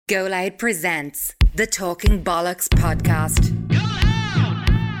Go Loud presents the Talking Bollocks podcast.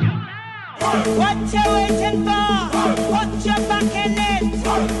 What you waiting for? Put your back in it.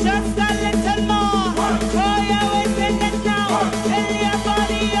 Just a little more. Throw your weight in it now. Tell your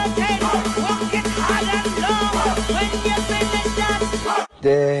body you're tight. Walk it hard and long. When you finish that,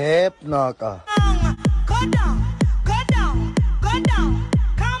 The hip knocker. go down, go down, go down.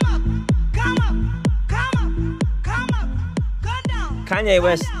 Come up, come up, come up, come up, go down. Kanye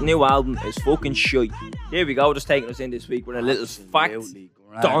West's new album is fucking shite. Here we go, just taking us in this week with a little fact. Absolutely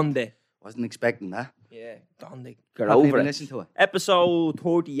grand. Donde. Wasn't expecting that. Yeah, Donde. Get Haven't over even it. listened to it. Episode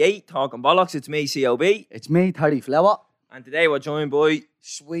 38, Talking Bollocks. It's me, COB. It's me, Terry Flower. And today we're joined by...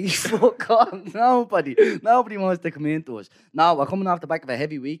 Sweet fuck on. Nobody wants to come into us. No, we're coming off the back of a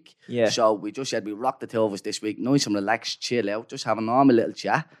heavy week. Yeah. So we just said we rocked the two of us this week. Nice and relaxed, chill out, just have a normal little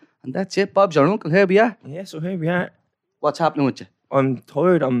chat. And that's it. Bob's your uncle. Here we are. Yeah, so here we are. What's happening with you? I'm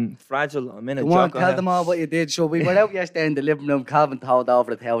tired, I'm fragile, I'm in a Come on, jog. tell them all what you did. So we were out yesterday in the living room. Calvin told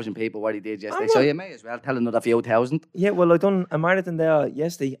over 1,000 people what he did yesterday. So you may as well tell another few thousand. Yeah, well, I done a marathon there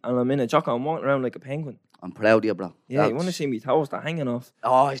yesterday and I'm in a jog. I'm walking around like a penguin. I'm proud of you, bro. Yeah, you want to see me toes? They're hanging off.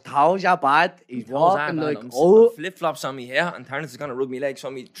 Oh, his toes are bad. He's Toes are walking bad. like, I'm oh. flip-flops on me here and Terrence is going to rub me legs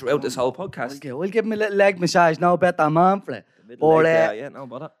on me throughout this whole podcast. Okay, we'll give him a little leg massage now, better man for it. Middle But leg there, yeah, no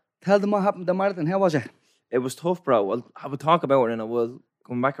bother. tell them what happened to the marathon. How was it? It was tough, bro. I will talk about it and I will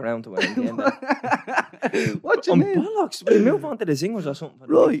come back around to it at the end. What you On mean? bollocks. Will you move on to the singers or something?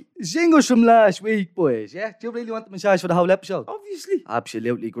 Right, singers from last week, boys. Yeah, do you really want the massage for the whole episode? Obviously.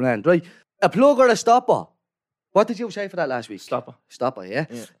 Absolutely grand. Right, a plug or a stopper? What did you say for that last week? Stopper. Stopper, yeah.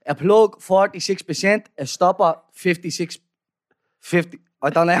 Yeah. A plug 46%, a stopper 50. I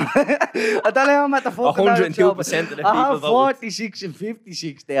don't know. I don't know how I'm at the fucking 102% of the people I have voted. 46 and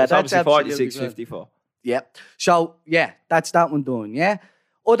 56 there. It's obviously absolutely 46, grand. 54. Yeah. So, yeah, that's that one done, yeah?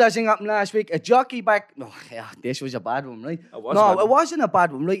 Other thing happened last week, a jockey back. Oh, yeah, this was a bad one, right? It was a No, bad it one. wasn't a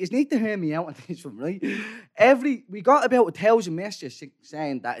bad one, right? You need to hear me out on this one, right? We got about 1,000 messages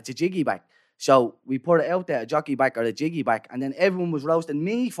saying that it's a jiggy back. So we put it out there, a jockey back or a jiggy back, and then everyone was roasting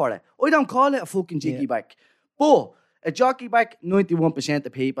me for it. I don't call it a fucking jiggy back. But a jockey back, 91%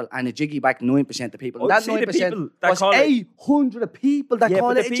 of people, and a jiggy back, 9% of people. Oh, That see the 9% people that was call it- 800 people that Yeah, call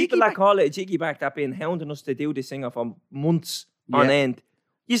but it the a jiggy people that back. call it a jiggy back that been hounding us to do this thing for months on Yeah. end.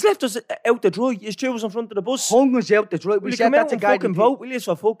 You've left us out the dry. You threw us in front of the bus. Hung us out the right. Will We you said come out that's a and fucking garden vote, will you,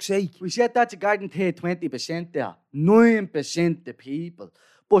 for fuck's sake? We said that's a garden tier 20% there. 9% of people.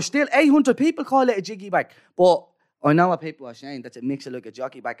 But still, 800 people call it a jiggy back. But I know what people are saying. That's a mix of like a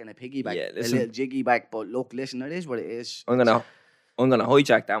jockey back and a piggy back. Yeah, a listen. little jiggy back. But look, listen, it is what it is. I'm gonna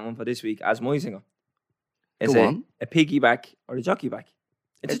hijack that one for this week as my singer. It's Go on. a piggyback or a jockey back.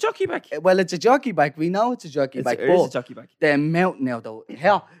 It's a jockey back. Well, it's a jockey back. We know it's a jockey back. It is a But jockey back. the amount now, though.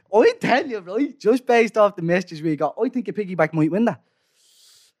 Hell, I tell you, right, just based off the messages we got, I think a piggyback might win that.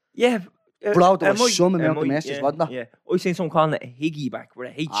 Yeah. Bro, there was some amount of messages, yeah, wasn't there? Yeah. I seen someone calling it a higgy back with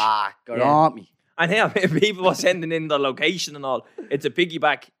a H. Get Yeah. on me. And yeah, people were sending in the location and all. It's a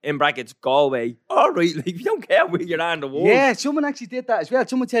piggyback in brackets Galway. All right, like we don't care where you're on the wall. Yeah, someone actually did that as well.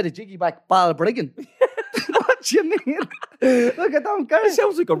 Someone said a jiggy back Balbriggan. What do you mean? Look, I don't care. It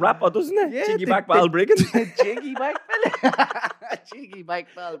sounds like a rapper, doesn't it? Yeah, Jiggy the- back Balbriggan. Jiggy back fella. Jiggy back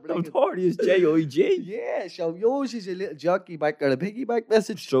Balbriggan. Authority is J-I-G. Yeah, so yours is a little jockey back or a piggyback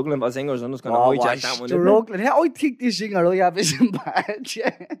message. Struggling for singers, I'm just going to Oh, hijack that one. isn't it? struggling. I think this singer I have isn't bad.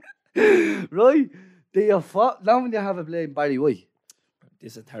 Yeah. Right? Now when you have a blame Barry White.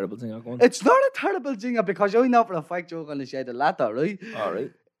 This is a terrible thing I'm going. It's not a terrible singer because I know for a fact you're going to say the latter, right? All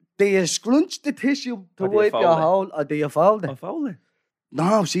right. Do you scrunch the tissue to Or do you wipe fold your it? hole or do you fold it? I foul it.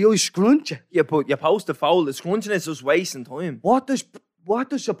 No, see, I scrunch it. You post the foul. The scrunching is just wasting time. What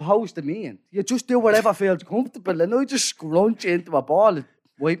does supposed to mean? You just do whatever feels comfortable and I just scrunch it into a ball and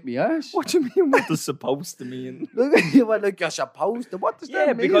wipe my ass. What do you mean? What is supposed to mean? Look at you like you're supposed to. What does Yeah,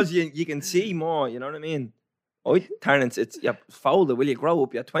 that mean? because you can see more. You know what I mean? Terrence, you're fouled. Will you grow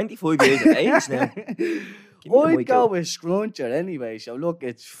up? You're 25 years of age now. Give me the I'd mic go out. with scruncher anyway. So look,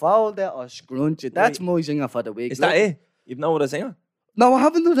 it's folder or scruncher. That's Right. my singer for the week. Is Look. that it? You've know what I'm saying? No, I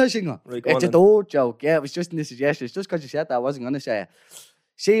haven't done that singer. Right, go It's on a then. door joke. Yeah, it was just in the suggestions. Just because you said that, I wasn't going to say it.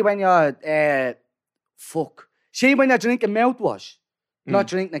 See when you're, See when you're drinking mouthwash. Not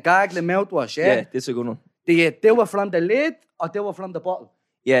drinking a gargling mouthwash, yeah? Yeah, this is a good one. Do you do it from the lid or do it from the bottle?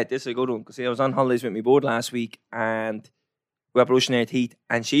 Yeah, this is a good one. Because I was on holidays with my bud last week and we were brushing our teeth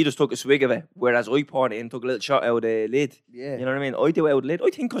and she just took a swig of it, whereas I poured it in, took a little shot out of the lid. Yeah. You know what I mean? I do it out of the lid. I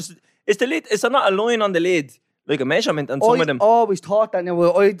think because it's the lid, it's not a line on the lid like a measurement on some of them. I always thought that. Now,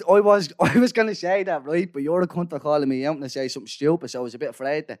 I was going to say that, right? But you're the cunt for calling me out and say something stupid, so I was a bit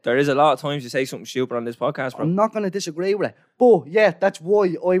afraid that. There is a lot of times you say something stupid on this podcast, bro. I'm not going to disagree with it. But yeah, that's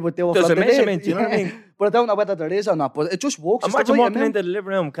why I would do it. There's for a the measurement, day. you know what I mean? But I don't know whether there is or not. But it just works. It's the Imagine right walking amount. into the living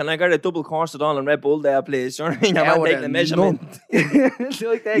room. Can I get a double course it all and Red Bull there, please? You know what I mean? I'm Yeah, not with taking a the measurement.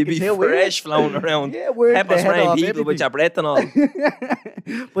 Like they You'd can be tell, will you? fresh flown around. Yeah, word Pepper the head spraying off people with everything. your breath and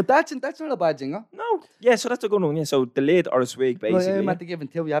all. But that's not a bad thing, huh? No. Yeah, so that's a good one. Yeah, so the lid or a swig, basically. Right, I'm yeah. at the give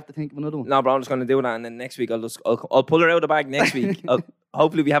and tell. You have to think of another one. No, bro, I'm just going to do that, and then next week I'll pull her out of the bag next week.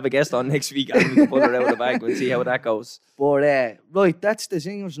 Hopefully we have a guest on next week and we can pull her out of the bag. We'll see how that goes. But right, that's the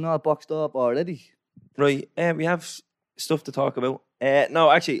singers and all boxed up already. Right, we have stuff to talk about. No,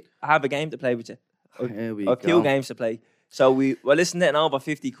 actually, I have a game to play with you. Here we Or go. two games to play. So we're listening in over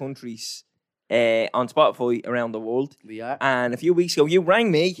 50 countries on Spotify around the world. We are. And a few weeks ago, you rang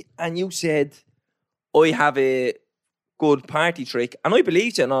me and you said, I have a good party trick. And I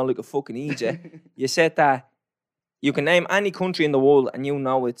believed you and all like a fucking idiot. You said that you can name any country in the world and you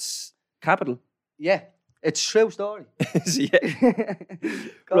know its capital. Yeah, it's true story. So, yeah.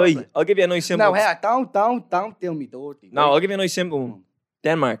 Right, I'll give you a nice simple Now, here, don't tell me dirty. No, I'll give you a nice simple one.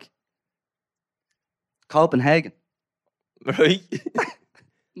 Denmark. Copenhagen. Right?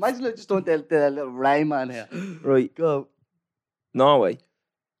 Imagine I just don't tell a little rhyme on here. Right. Go. Norway.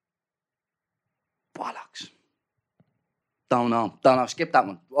 Bollocks. Don't know. Skip that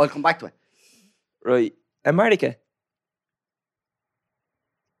one. I'll come back to it. Right. America.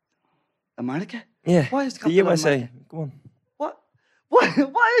 America? Yeah. Why is the the capital of USA? America? Come on. What?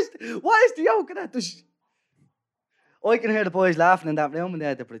 Why is the yoke of that? I can hear the boys laughing in that room and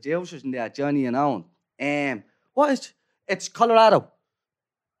there, the producers and there, Johnny and Owen. It's Colorado.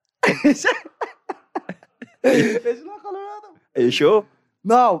 Is it? Is it not Colorado? Are you sure?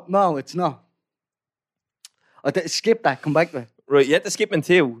 No, it's not. Skip that, come back to it. Right, you have to skip in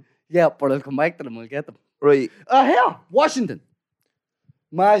two. Yeah, but I'll come back to them, I'll get them. Right. Here, Washington.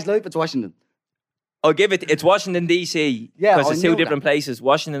 Mars Life, it's Washington. I'll give it, it's Washington, D.C. Yeah, Because I it's two knew different places.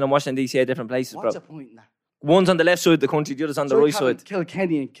 Washington and Washington, D.C. are different places, What's bro. the point in that? One's on the left side of the country, the other's on the right side.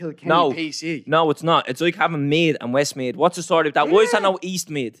 Kilkenny and Kilkenny No. PC. No, it's not. It's like having Mead and Westmead. What's the story with that? Why is that Yeah. now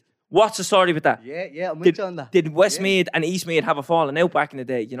Eastmead? What's the story with that? Yeah, I'm with you on that. Did Westmead and Eastmead have a falling out back in the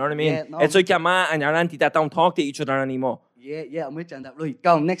day? You know what I mean? Yeah, no, it's I'm like your ma and your auntie that don't talk to each other anymore. Yeah, I'm with you on that. Right,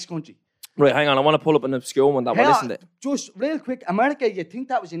 go, next country. Right, hang on. I want to pull up an obscure one that we're Here, listening to. just real quick, America, you think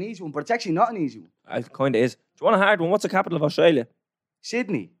that was an easy one, but it's actually not an easy one. It kind of is. Do you want a hard one? What's the capital of Australia?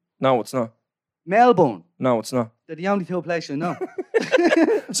 Sydney, No, it's not. Melbourne, No, it's not. they're the only two places I know.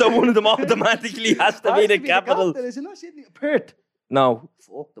 So one of them automatically has to be the capital. Is it not Sydney? Perth. No.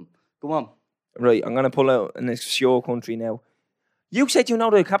 Fuck them. Go on. Right, I'm going to pull out an obscure country now. You said you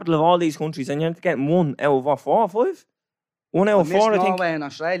know the capital of all these countries and you're getting one out of what, 4 or 5? 1 out I of missed 4, I think. Norway and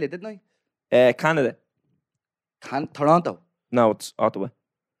Australia, didn't I? Canada. Toronto. No, it's Ottawa.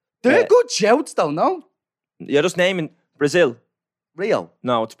 They're good shouts though, no? You're just naming Brazil. Rio.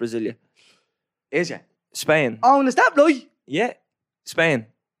 No, it's Brasilia. Is it? Spain. Oh, and is that right? Yeah, Spain.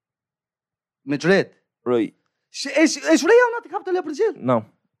 Madrid. Right. Is Rio not the capital of Brazil? No,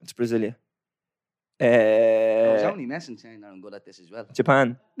 it's Brasilia. I was only messing saying that I'm good at this as well.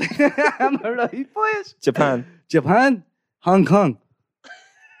 Japan. Am I right, boys? Japan. Japan, Hong Kong.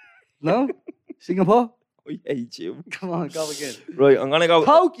 No? Singapore? I hate you. Come on, go again. Right, I'm going to go.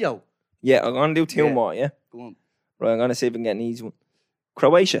 Tokyo. Yeah, I'm going to do 2 Yeah. more, yeah? Go on. Right, I'm going to see if I can get an easy one.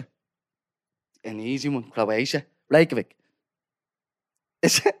 Croatia. An easy one. Croatia. Reykjavik.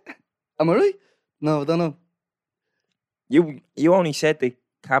 Is it? Am I right? No, I don't know. You only said the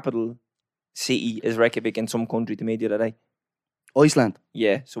capital city is Reykjavik in some country to me the other day. Iceland.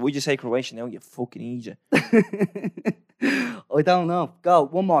 Yeah, so would you say Croatia now? You fucking idiot. I don't know. Go.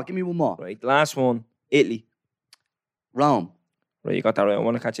 One more. Give me one more. Right, the last one. Italy. Rome. Right, you got that right. I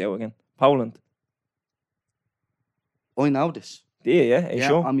want to catch you out again. Poland. I know this. Do you, yeah? Are you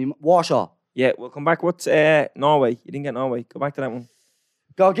sure? I mean, Warsaw. Yeah, we'll come back. What's Norway? You didn't get Norway. Go back to that one.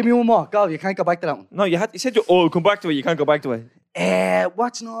 Go, give me one more. Go, you can't go back to that one. No, you said come back to it. You can't go back to it.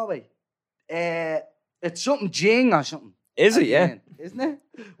 What's Norway? It's something Jing or something. Is At it? the Yeah. end, isn't it?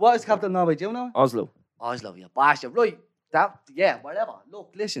 What is capital of Norway? Do you know? Oslo. Oslo, you bastard. Right. Whatever.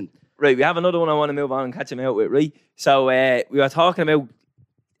 Look, listen. Right, we have another one I want to move on and catch him out with, right? So we were talking about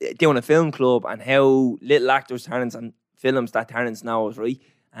doing a film club and how little actors Terrence and films that Terrence knows, right?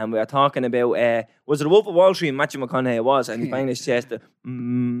 And we were talking about, was it The Wolf of Wall Street? Matthew McConaughey was, and he's banging his chest. He's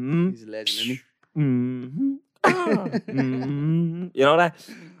a legend, isn't he? You know that?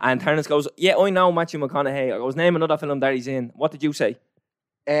 And Terrence goes, yeah, I know Matthew McConaughey. I goes, name another film that he's in. What did you say?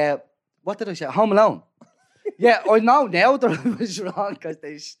 What did I say? Home Alone. Yeah, I know now that I was wrong because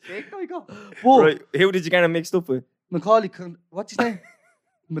they stick. I go. But Right. Who did you get him mixed up with? What's his name?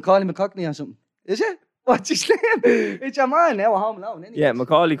 Macaulay McCockney or something. Is it? What's his name? It's your man now at home alone, isn't he? Yeah,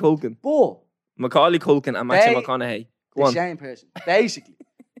 Macaulay Culkin. But Macaulay Culkin and Matthew They- McConaughey. Go the on. same person, basically.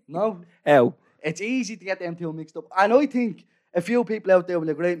 No, How? it's easy to get them two mixed up. And I think a few people out there will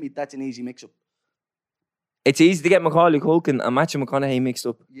agree with me that's an easy mix-up. It's easy to get Macaulay Culkin and Matthew McConaughey mixed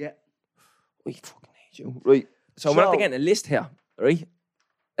up. Yeah. I fucking hate you. Right. So we're So- not getting a list here, right?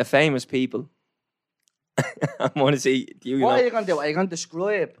 Of famous people. I want to see. Do you What know? are you going to do? Are you going to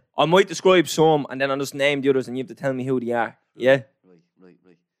describe? I might describe some and then I'll just name the others and you have to tell me who they are. Yeah? Right.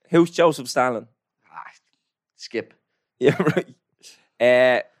 Who's Joseph Stalin? Ah, skip. Yeah,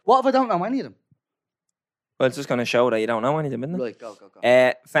 right. What if I don't know any of them? Well, it's just going to show that you don't know any of them, isn't it? Right,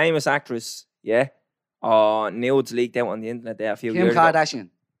 go. Famous actress, yeah? Nudes leaked out on the internet there a few Kim years ago. Kardashian.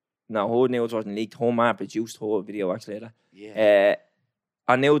 No, her nudes wasn't leaked. Her man produced her video actually. Like. Yeah.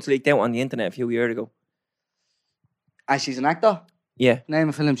 Her nudes leaked out on the internet a few years ago. And she's an actor. Yeah, Name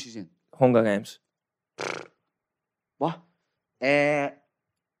a film she's in. Hunger Games. What?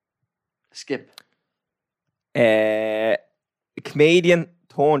 Skip. Comedian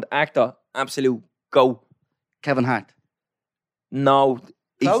turned actor, absolute go. Kevin Hart. No.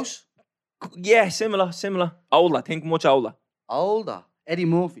 he's- Close. Yeah, similar. Older, think much older. Older. Eddie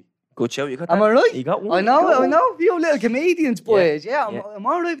Murphy. Good show, you got Am that? I right? You got one. I you got know. one. A few little comedians, boys. Yeah, yeah. I'm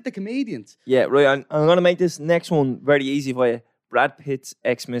all right with the comedians. Yeah, right. I'm going to make this next one very easy for you. Brad Pitt's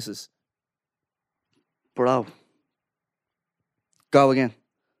ex-missus. Bro. Go again.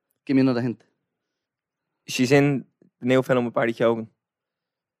 Give me another hint. She's in the new film with Barry Keoghan.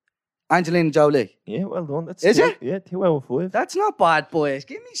 Angelina Jolie. Yeah, well done. That's Is two, it? Yeah, 2 out of 5. That's not bad, boys.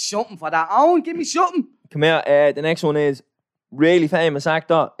 Give me something for that. Owen, give me something. Come here. The next one is really famous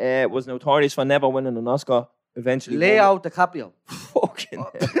actor. Was notorious for never winning an Oscar. Eventually, won Leo DiCaprio. it. Fucking.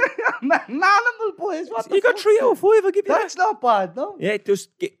 Man, animal, boys. What the You got fuck? 3 out of 5. I'll give you That's not bad, no? that. Yeah, just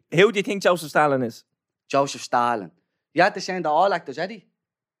who do you think Joseph Stalin is? Joseph Stalin. You had to send all actors, Eddie.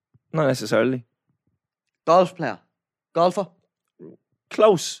 Not necessarily. Golf player. Golfer.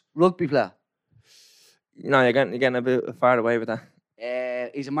 Close. Rugby player. No, you're getting a bit far away with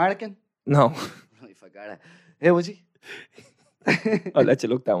that. He's American. No, I forgot it. Who was he? I'll let you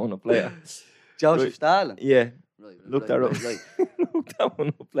look that one up later. Joseph Right. Stalin. Yeah, Right, look that up. right. Look that one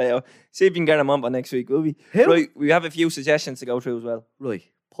up later. See if you can get him on by next week, will we? Who? Right, we have a few suggestions to go through as well. Right.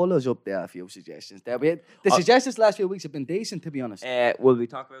 Pull us up there a few suggestions. The suggestions last few weeks have been decent, to be honest. Will we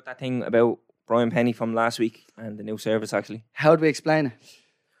talk about that thing about Brian Penny from last week and the new service actually? How do we explain it?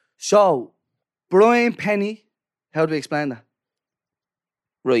 So, Brian Penny, how do we explain that?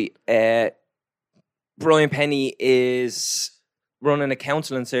 Right. Brian Penny is running a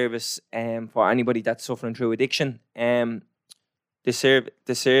counselling service for anybody that's suffering through addiction. The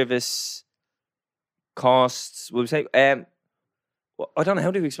service costs, will we say? I don't know,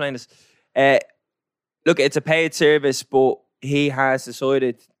 how do we explain this? Look, it's a paid service, but he has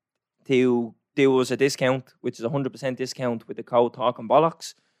decided to do us a discount, which is 100% discount with the code Talking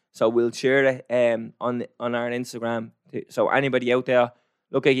Bollocks. So we'll share it on our Instagram. So anybody out there,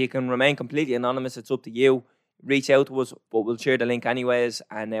 look, you can remain completely anonymous. It's up to you. Reach out to us, but we'll share the link anyways,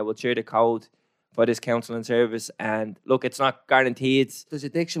 and we'll share the code for this counselling service. And look, it's not guaranteed. There's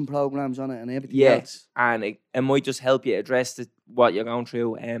addiction programs on it and everything Yeah, else. and it might just help you address what you're going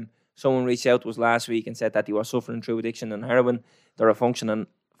through. Someone reached out to us last week and said that they were suffering through addiction and heroin. They're a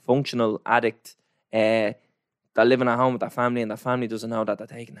functional addict. They're living at home with their family, and their family doesn't know that they're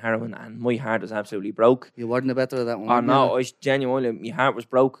taking heroin. And my heart is absolutely broke. You weren't better at that one. Oh weren't no, you? I genuinely, my heart was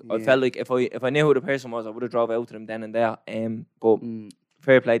broke. I Yeah. felt like if I knew who the person was, I would have drove out to them then and there. But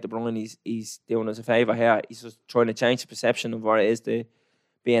fair play to Brian, he's doing us a favour here. He's just trying to change the perception of what it is to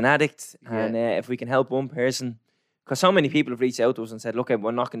be an addict. Yeah. And if we can help one person, because so many people have reached out to us and said, look,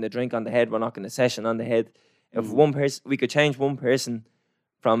 we're knocking the drink on the head, we're knocking the session on the head. If one person, we could change one person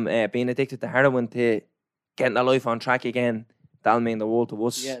from being addicted to heroin to getting their life on track again, that'll mean the world to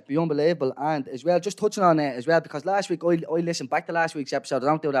us. Yeah, it'd be unbelievable. And as well, just touching on it as well, because last week I listened back to last week's episode. I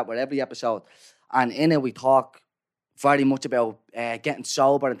don't do that with every episode. And in it, we talk very much about getting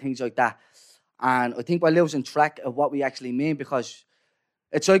sober and things like that. And I think we're losing track of what we actually mean, because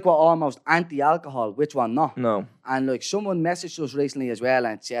it's like we're almost anti-alcohol, which we're not. No. And like someone messaged us recently as well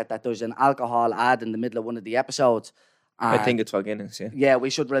and said that there's an alcohol ad in the middle of one of the episodes. I And think it's for Guinness, yeah. yeah,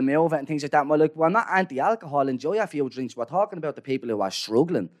 we should remove it and things like that. Well, like, we're not anti-alcohol. Enjoy a few drinks. We're talking about the people who are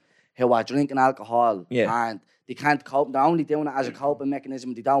struggling, who are drinking alcohol, Yeah. and they can't cope. They're only doing it as a coping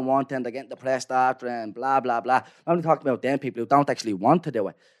mechanism. They don't want it, and they're getting depressed after it, and blah, blah, blah. I'm only talking about them people who don't actually want to do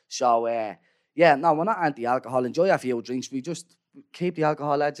it. So, Yeah, no, we're not anti-alcohol. Enjoy a few drinks. We just keep the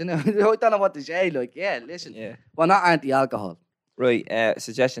alcohol, lads. You know, I don't know what to say. Like, yeah, listen, Yeah. we're not anti-alcohol. Right,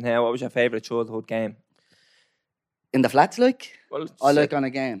 suggestion here. What was your favourite childhood game? In the flats, like, Well, I like on a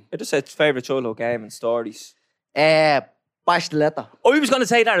game. I just said favourite childhood game and stories. Bash the letter. Oh, he was going to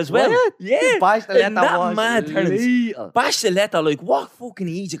say that as well. What? Yeah. Bash the letter Isn't that was mad, Terence? lethal. Bash the letter, like, what fucking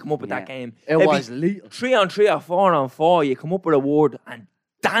easy come up with Yeah. that game. It Maybe was lethal. 3-on-3 or 4-on-4, you come up with a word and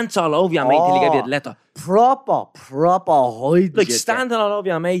dance all over your mate till you give you the letter. Proper hide. Like, standing all over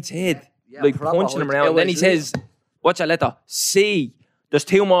your mate's head. Yeah, like, proper punching him hide. around. It Then he was says, what's your letter? C. There's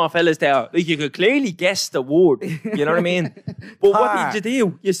 2 more fellas there. Like, you could clearly guess the word. You know what I mean? But what did you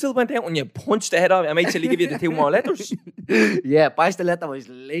do? You still went out and you punched the head off your mate till he give you the 2 more letters. Yeah, Bash the letter was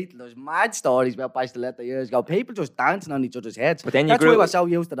lethal. There was mad stories about Bash the letter years ago. People just dancing on each other's heads. But then you That's grew- why we're so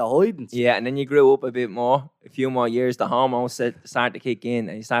used to the hidings. Yeah, and then you grew up a bit more. A few more years, the hormones start to kick in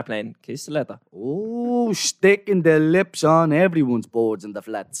and you start playing Kiss the Letter. Oh, sticking the lips on everyone's boards in the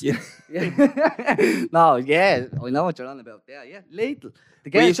flats. Yeah. No, yeah, I know what you're on about there. Yeah, lethal. The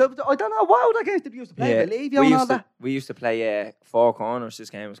game, used- I don't know what other games did we used to play. Believe you and all that. we used to play Four Corners, this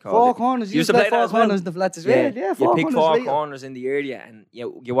game was called. Four corners. You used to play that four as well. corners in the flats as well. Yeah, you four pick corners. 4 lethal. corners in the area and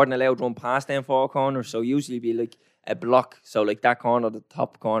you weren't allowed to run past them 4 corners. So usually be like a block. So like that corner, the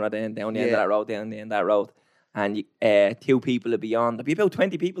top corner, then down the end of Yeah. that road, down the end of that road. And 2 people would be on. There'd be about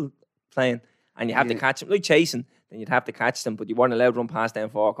 20 people playing. And you have to Yeah. catch them. Like chasing, then you'd have to catch them. But you weren't allowed to run past them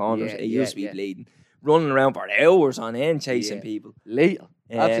 4 corners. Yeah, It used to be yeah. bleeding. Running around for hours on end chasing Yeah. people. Lethal.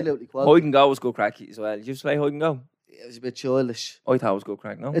 Absolutely Hide quality. and go was good crack as well. Did you used to play hide and go? It was a bit childish. I thought it was good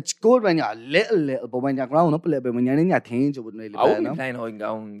crack, no? It's good when you're little, but when you're growing up a little bit, when you're in your teens, you wouldn't really I play wouldn't now. be playing hide and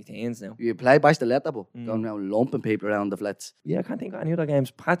go in my teens now. You play Bash the letter, but going around lumping people around the flats. Yeah, I can't think of any other games.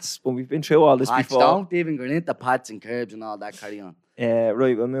 Pats, but we've been through all this Patch, before. don't even go into pads and curbs and all that, carry on.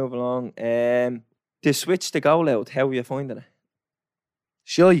 Right, we'll move along. The switch to goal out, how are you finding it?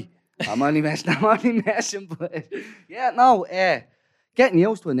 Shy. I'm only messing, but yeah, no, getting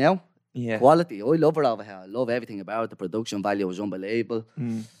used to it now. Yeah. Quality, I love it over here. I love everything about it. The production value is unbelievable.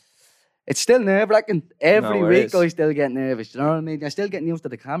 Mm. It's still nerve-wracking. Every No, it week is. I still get nervous, you know what I mean? You're still getting used to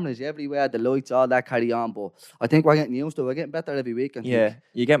the cameras everywhere, the lights, all that carry on, but I think we're getting used to it. We're getting better every week. I think. Yeah,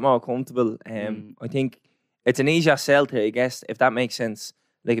 you get more comfortable. I think it's an easier sell to, I guess, if that makes sense.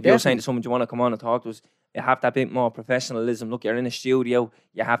 Like if you're saying to someone, do you want to come on and talk to us? You have that bit more professionalism. Look, you're in a studio.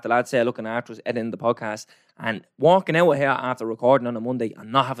 You have the lads there looking after us, editing the podcast. And walking out of here after recording on a Monday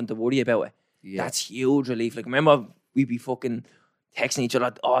and not having to worry about it. Yeah. That's huge relief. Like, remember, we'd be fucking texting each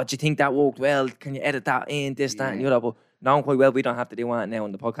other, oh, do you think that worked well? Can you edit that in, this, that, and the other? But knowing quite well we don't have to do that now,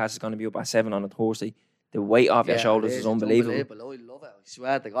 and the podcast is going to be up at 7 on a Thursday. The weight off your shoulders is It's unbelievable. I love it. I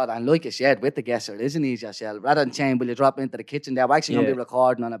swear to God. And like you said, with the guesser, it is an easier sell. Rather than saying, will you drop into the kitchen there? We're actually going to be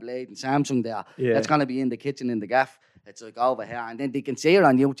recording on a Blade and Samsung there. Yeah. That's going to be in the kitchen in the gaff. It's like over here. And then they can see it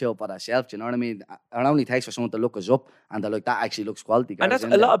on YouTube for themselves, you know what I mean? It only takes for someone to look us up and they're like, that actually looks quality. And that's a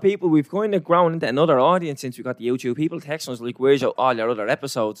lot of people. We've kind of grown into another audience since we got the YouTube. People texting us like, where's all your other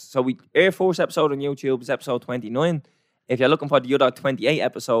episodes? So our first episode on YouTube is episode 29. If you're looking for the other 28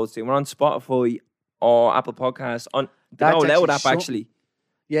 episodes, then we're on Spotify or Apple Podcasts on the That's Go Loud actually app, something- actually.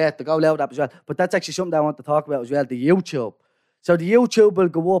 Yeah, the Go Loud app as well. But that's actually something I want to talk about as well, the YouTube. So the YouTube will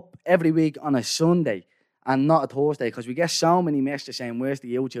go up every week on a Sunday and not a Thursday because we get so many messages saying, where's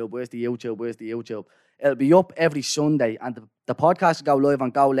the YouTube, where's the YouTube, where's the YouTube? It'll be up every Sunday and the podcast will go live on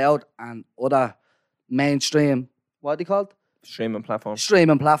Go Loud and other mainstream, what are they called? Streaming platform.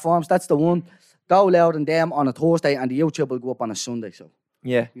 Streaming platforms, that's the one. Go Loud and them on a Thursday and the YouTube will go up on a Sunday. So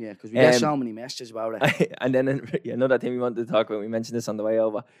Yeah. yeah, because we get so many messages about it. And then another thing we wanted to talk about, we mentioned this on the way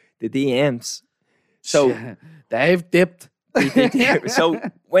over, the DMs. So they've dipped. so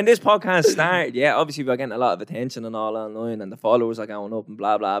when this podcast started, yeah, obviously we're getting a lot of attention and all online and the followers are going up and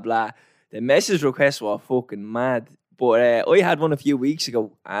blah, blah, blah. The message requests were fucking mad. But I had one a few weeks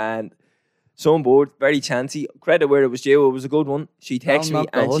ago and some board, very chancy. Credit where it was due, it was a good one. She texted me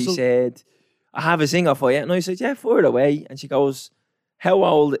knock the and she hustle. said, I have a singer for you. And I said, yeah, fire it away. And she goes, how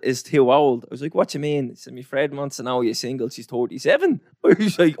old is too old? I was like, what you mean? She said, my friend wants to know you're single. She's 37. I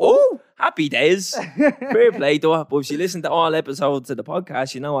was like, oh, happy days. Fair play to her. But if she listened to all episodes of the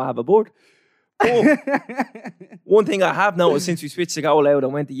podcast, you know I have a board. But one thing I have noticed since we switched to Go Loud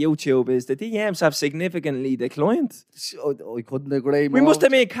and went to YouTube is the DMs have significantly declined. I couldn't agree more. We must have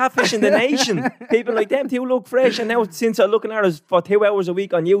made catfish in the nation. People like them two look fresh, and now since they're looking at us for 2 hours a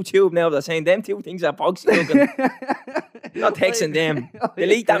week on YouTube, now they're saying them two things are boxy looking. Not texting them.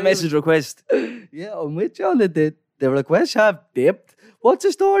 Delete that message request. Yeah, I'm with you on it. The requests have dipped. What's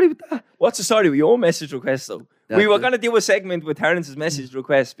the story with that? What's the story with your message request though? We were going to do a segment with Terrence's message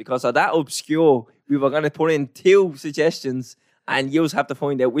request because of that obscure. We were going to put in 2 suggestions and you'll have to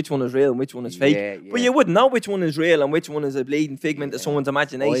find out which one is real and which one is fake. Yeah. But you wouldn't know which one is real and which one is a bleeding figment of someone's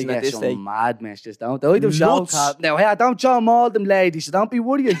imagination at this stage. Mad messages, don't they? Do show Nuts. card. Now, hey, I don't show them all them ladies, so don't be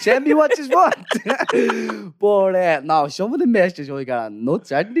worrying. Send me what you want. But no, some of the messages I got are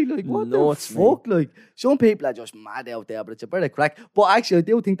nuts, aren't they? Like, what Nuts, the fuck? Like, some people are just mad out there, but it's a bit of crack. But actually, I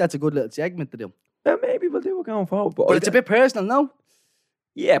do think that's a good little segment to do. Well, maybe we'll do it going forward. But it's a bit personal, no?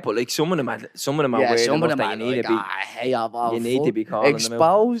 Yeah, but like some of them are weird some of enough them that are you need like, to be. hey, You need to be calling them out.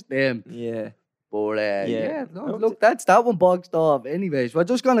 expose them. Yeah. But Yeah. no, look, that's that one boxed off. Anyways, we're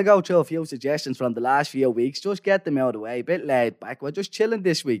just gonna go through a few suggestions from the last few weeks. Just get them out of the way. A bit laid back. We're just chilling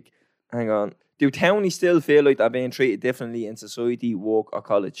this week. Hang on. Do townies still feel like they're being treated differently in society, work, or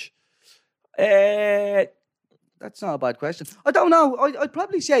college? That's not a bad question. I don't know. I'd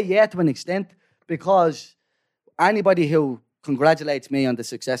probably say yeah to an extent because anybody who congratulates me on the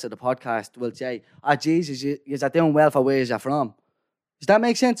success of the podcast will say, "Ah, Jesus, you're doing well for where you're from." Does that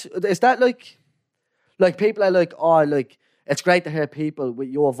make sense? Is that like people are like, oh, like it's great to hear people with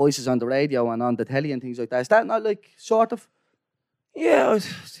your voices on the radio and on the telly and things like that. Is that not like sort of? Yeah,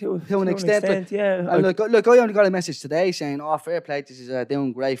 To an extent, like, yeah. And look, I only got a message today saying, "Oh, fair play, this is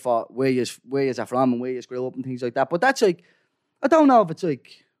doing great for where you're from and where you grew up and things like that." But that's like, I don't know if it's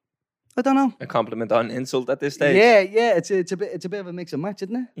like, I don't know. A compliment on insult at this stage. Yeah, it's a bit of a mix and match,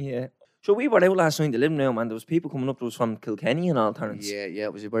 isn't it? Yeah. So we were out last night in the living room and there was people coming up to us from Kilkenny and all turns. Yeah,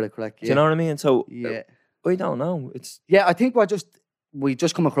 it was a bit of crack. Do you know what I mean? So Yeah, I don't know. I think we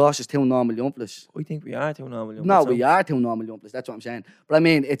just come across as two normal youngsters. I think we are too normal. No, we are two normal youngsters. That's what I'm saying. But I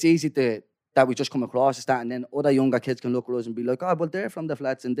mean, it's easy that we just come across as that, and then other younger kids can look at us and be like, "Oh, well, they're from the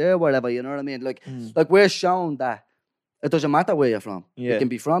flats and they're wherever." You know what I mean? Like we're shown that it doesn't matter where you're from. Yeah. You can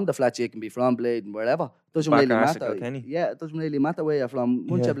be from the flats, you can be from Blade and wherever. It doesn't Back really arse of matter. Kilkenny. Yeah, it doesn't really matter where you're from.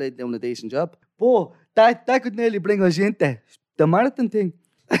 Once Yeah. you're Blade doing a decent job. But that could nearly bring us into the marathon thing.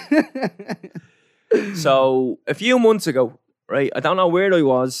 So a few months ago, right? I don't know where I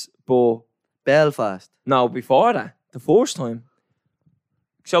was, but Belfast. no, before that, the first time.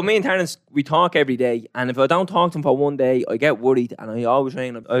 So me and Terence, we talk every day, and if I don't talk to him for one day, I get worried, and I always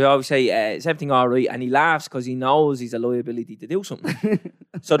ring him. I always say, "Is everything all right?" And he laughs because he knows he's a liability to do something.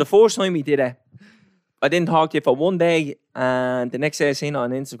 So the first time he did it, I didn't talk to you for one day, and the next day I seen it on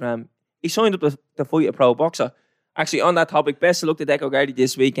Instagram. He signed up to fight a pro boxer. Actually, on that topic, best of luck to Deco Gardy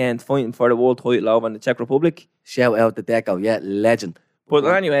this weekend, fighting for the world title over in the Czech Republic. Shout out to Deco, yeah, legend. But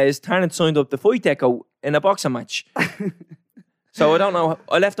anyways, Terence signed up to fight Deco in a boxing match. So I don't know.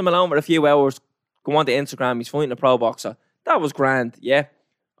 I left him alone for a few hours. Go on to Instagram. He's fighting a pro boxer. That was grand, yeah.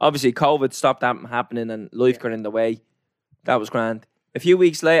 Obviously, COVID stopped that from happening and life got in the way. That was grand. A few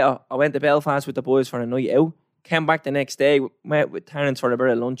weeks later, I went to Belfast with the boys for a night out. Came back the next day, met with Terence for a bit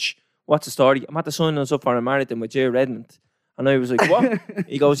of lunch. What's the story? I'm at the signing us up for a marathon with Jay Redmond. And I was like, what?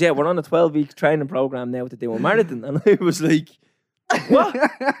 He goes, yeah, we're on a 12-week training program now to do a marathon. And I was like, what?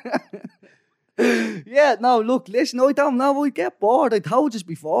 Yeah, no, look, listen, I don't know, I get bored. I told you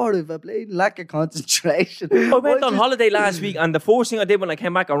before, if I played lack of concentration. I went on holiday last week, and the first thing I did when I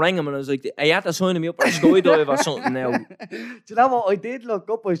came back, I rang him and I was like, I had to sign him up for a skydive or something now. Do you know what I did look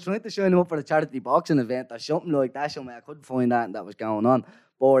up? I was trying to sign him up for a charity boxing event or something like that. Somewhere I couldn't find that and that was going on.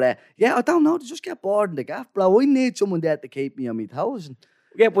 But yeah, I don't know, they just get bored in the gaff, bro. I need someone there to keep me on my toes.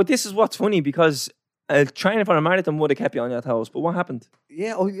 Yeah, but this is what's funny because training for a marathon would have kept you on your toes. But what happened?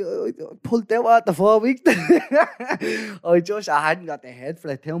 Yeah, I pulled out after 4 weeks. I hadn't got the head for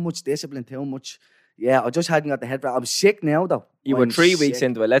it. Too much discipline, too much. Yeah, I just hadn't got the head for it. I'm sick now, though. You were 3 weeks sick.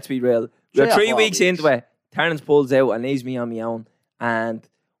 into it, let's be real. You were 3 or 3 4 weeks into it. Terence pulls out and leaves me on my own. And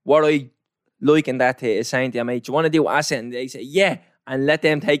what I like in that is saying to your mate, do you want to do asset? And they say, yeah. And let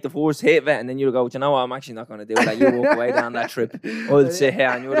them take the first hit of it. And then you go, do you know what? I'm actually not going to do that. You walk away down that trip. I'll sit here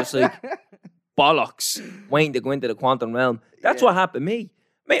and you're just like, bollocks, waiting to go into the quantum realm. That's what happened to me.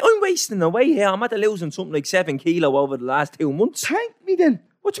 Mate, I'm wasting away here. I'm at losing something like 7 kilo over the last 2 months. Thank me then.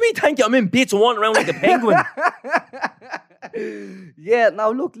 What do you mean, thank you? I'm in bits and wandering around like a penguin. Yeah,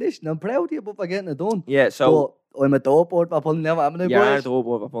 now look, listen, I'm proud of you for getting it done. Yeah, so... But I'm a dope board for pulling out, haven't I, Yeah, I boys? had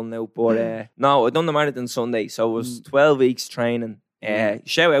over pulling now, but no, I done the marathon Sunday, so it was 12 weeks training.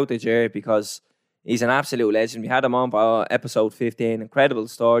 Shout out to Jerry because he's an absolute legend. We had him on for episode 15, incredible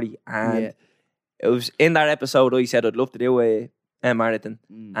story, and it was in that episode I said I'd love to do a marathon,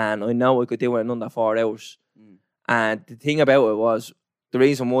 and I know I could do it in under 4 hours. And the thing about it was the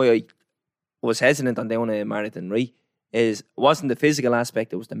reason why I was hesitant on doing a marathon, right, is it wasn't the physical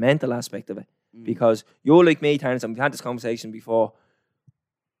aspect, it was the mental aspect of it. Because you're like me, Terence, and we've had this conversation before.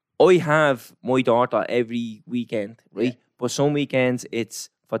 I have my daughter every weekend, right? Yeah. But some weekends it's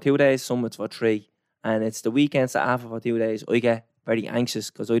for 2 days, some it's for 3. And it's the weekends that I have it for 2 days, I get very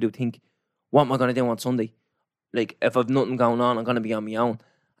anxious because I do think, what am I going to do on Sunday? Like, if I've nothing going on, I'm going to be on my own.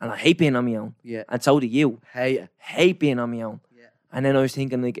 And I hate being on my own. Yeah. And so do you. Hey. Hate being on my own. Yeah. And then I was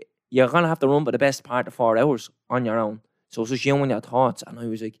thinking, like, you're going to have to run for the best part of 4 hours on your own. So it's just you and your thoughts. And I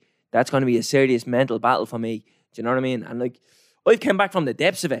was like, that's going to be a serious mental battle for me. Do you know what I mean? And like, I've come back from the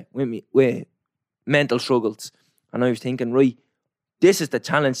depths of it with mental struggles. And I was thinking, right, this is the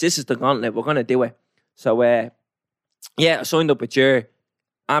challenge. This is the gauntlet. We're going to do it. So, yeah, I signed up with Jer.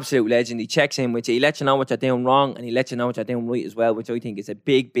 Absolute legend. He checks in with you. He lets you know what you're doing wrong and he lets you know what you're doing right as well, which I think is a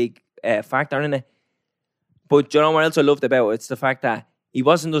big, big factor in it. But do you know what else I loved about it? It's the fact that he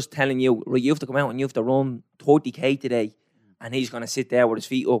wasn't just telling you, right, you have to come out and you have to run 30k today, and he's going to sit there with his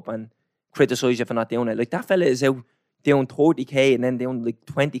feet up and criticise you for not doing it. Like, that fella is out doing 30k and then doing like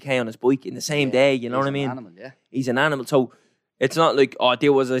 20k on his bike in the same day, you know what I mean? He's an animal, yeah. He's an animal. So it's not like, oh,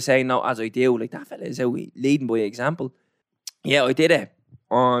 do as I say, not as I do. Like, that fella is out leading by example. Yeah, I did it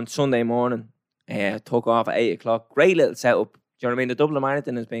on Sunday morning. Took off at 8 o'clock. Great little setup. Do you know what I mean? The Dublin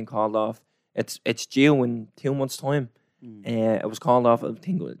Marathon has been called off. It's due in 2 months' time. It was called off, I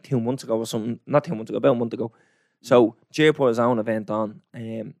think, 2 months ago or something. Not 2 months ago, about a month ago. So, Jer put his own event on.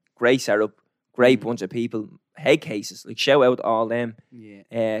 Great setup. Great bunch of people. Head cases. Like, shout out to all them.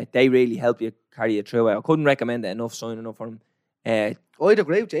 Yeah. They really help you carry it through. I couldn't recommend it enough, signing up for them. I'd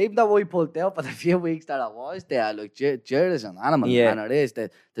agree with you. Even though I pulled out for the few weeks that I was there, like, Jared is an animal. Yeah. And it is.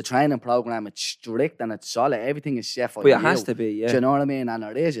 The training program, it's strict and it's solid. Everything is set for But you. it has to be, yeah. Do you know what I mean? And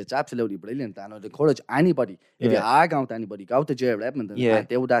it is. It's absolutely brilliant. And I'd encourage anybody, if you Yeah. are going to anybody, go to Jared Redmond and Yeah.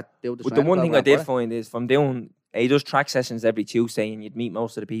 do the But the training one thing I program did for find is from doing, he does track sessions every Tuesday and you'd meet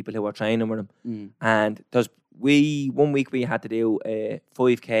most of the people who are training with him. And there's, 1 week we had to do a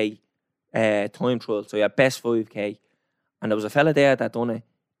 5k time trial. So your best 5k. And there was a fella there that done it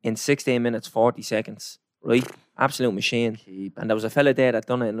in 16 minutes, 40 seconds, right? Absolute machine. Keep it. And there was a fella there that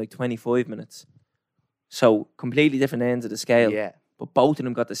done it in like 25 minutes. So completely different ends of the scale. Yeah. But both of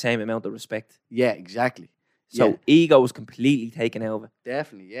them got the same amount of respect. Yeah, exactly. So Yeah. ego was completely taken out of it.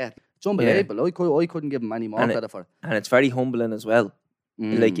 Definitely, yeah. It's unbelievable. I couldn't give him any more And credit for it. And it's very humbling as well.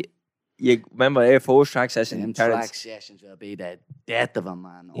 Mm. Like, you remember our first track session? Them Terence? track sessions will be the death of a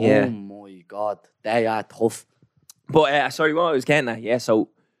man. Yeah. Oh my God. They are tough. But, sorry, what I was getting at, yeah, so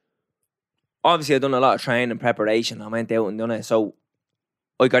obviously I've done a lot of training and preparation. I went out and done it. So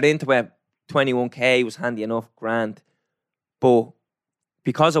I got into it, 21k was handy enough, grand. But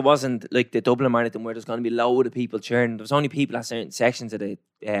because it wasn't like the Dublin Marathon where there's going to be a load of people cheering, there was only people at certain sections of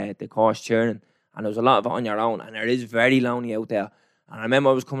the course cheering. And there was a lot of it on your own. And it is very lonely out there. And I remember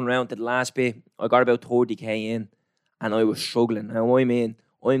I was coming around to the last bit. I got about 30k in. And I was struggling. Now, I mean,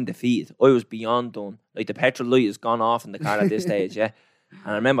 I'm defeated. I was beyond done. Like, the petrol light has gone off in the car at this stage, yeah.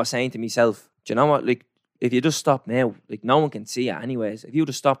 And I remember saying to myself, do you know what? Like, if you just stop now, like, no one can see it anyways. If you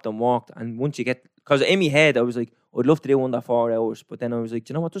just stopped and walked, and once you get... Because in my head, I was like, I'd love to do under 4 hours. But then I was like,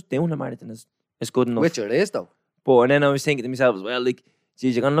 do you know what? Just doing a marathon is good enough. Which it is, though. But and then I was thinking to myself as well, like,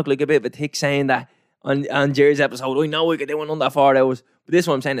 geez, you're going to look like a bit of a tick saying that on Jerry's episode. I know I could do one under 4 hours. But this is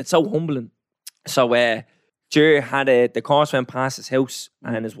what I'm saying. It's so humbling. So, Jerry had the course went past his house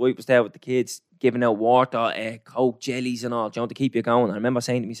and his wife was there with the kids giving out water, Coke, jellies and all, you know, to keep you going. I remember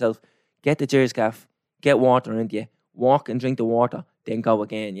saying to myself, get the Jerry's gaff, get water into you, walk and drink the water, then go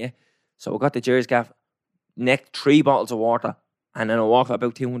again, yeah? So I got the Jerry's gaff, necked 3 bottles of water, and then I walked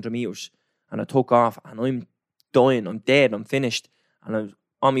about 200 metres and I took off and I'm dying, I'm dead, I'm finished. And I was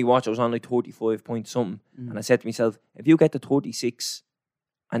on my watch, I was on like 35 point something. And I said to myself, if you get to 36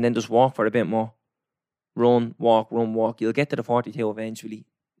 and then just walk for a bit more, run, walk, you'll get to the 42 eventually.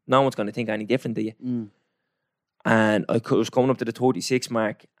 No one's going to think any different to you. And I was coming up to the 36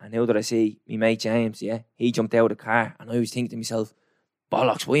 mark, and how did I see my mate James, yeah? He jumped out of the car, and I was thinking to myself,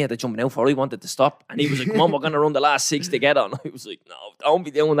 bollocks, why had I jumping out for? I wanted to stop. And he was like, come on, we're going to run the last 6 together. And I was like, no, don't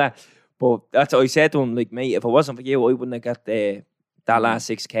be doing that. But that's what I said to him, like, mate, if it wasn't for you, I wouldn't have got that last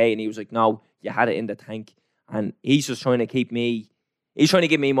 6k. And he was like, no, you had it in the tank. And he's just trying to keep me, he's trying to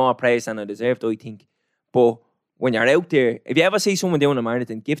give me more praise than I deserved, I think. But when you're out there, if you ever see someone doing a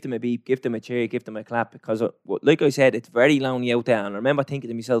marathon, give them a beep, give them a cheer, give them a clap. Because, like I said, it's very lonely out there. And I remember thinking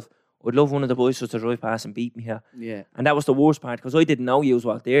to myself, I'd love one of the boys just to drive past and beat me here. Yeah. And that was the worst part, because I didn't know you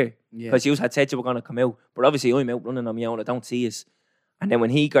was there. Yeah. Because you had said you were going to come out. But obviously, I'm out running on my own. I don't see us. And then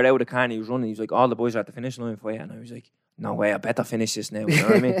when he got out of the car and he was running, he was like, all the boys are at the finish line for you. And I was like, no way, I better finish this now. You know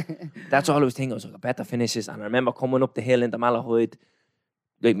what I mean? That's all I was thinking. I was like, I better finish this. And I remember coming up the hill into Malahide,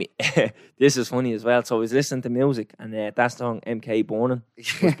 like me, this is funny as well. So I was listening to music, and that song MK Burning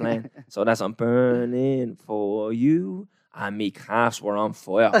was playing. So that's I'm burning for you, and me calves were on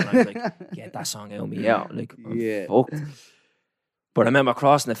fire. And I was like, get that song out of me out, like I'm fucked. But I remember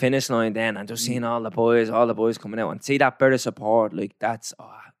crossing the finish line then and just seeing all the boys coming out and see that bit of support. Like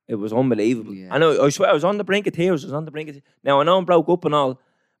it was unbelievable. Yeah. I swear I was on the brink of tears. Now I know I'm broke up and all,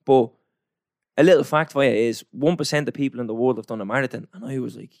 but a little fact for you is 1% of people in the world have done a marathon. And I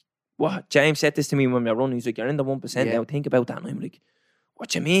was like, what? James said this to me when we were running. He's like, you're in the 1% now. Think about that. And I'm like, what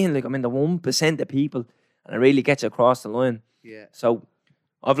do you mean? Like, I'm in the 1% of people. And it really gets you across the line. Yeah. So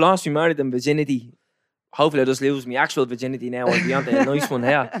I've lost my marathon virginity. Hopefully I just lose my actual virginity now. I'll be on to a nice one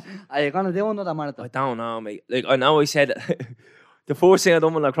here. Are you going to do another marathon? I don't know, mate. Like, I know I said the first thing I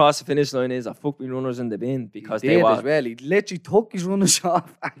done when I crossed the finish line is I fucked my runners in the bin because they were... as well. He literally took his runners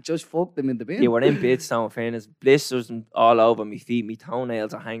off and just fucked them in the bin. They were in bits now, in fairness. Blisters and all over my feet. My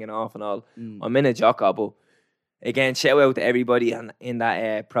toenails are hanging off and all. I'm in a jocker, but again, shout out to everybody in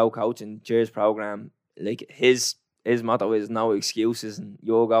that pro coaching cheers program. Like, his motto is no excuses, and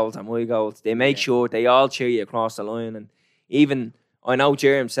your goals are my goals. They make sure they all cheer you across the line. And even, I know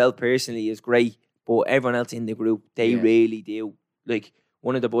Jerry himself personally is great, but everyone else in the group, they really do. Like,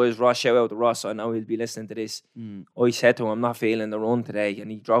 one of the boys, Ross, shout out to Ross, I know he'll be listening to this. I said to him, I'm not feeling the run today.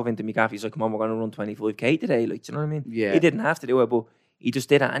 And he drove into me gaff. He's like, come on, we're going to run 25k today. Like, do you know what I mean? Yeah. He didn't have to do it, but he just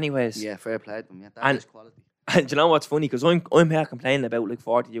did it anyways. Yeah, fair play to him. Yeah, that is quality. And do you know what's funny? Because I'm here complaining about like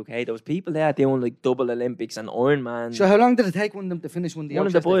 40 UK. There was people there doing like double Olympics and Ironman. So how long did it take one of them to finish one of the One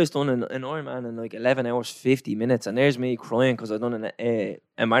of the boys done an Ironman in like 11 hours 50 minutes, and there's me crying because I done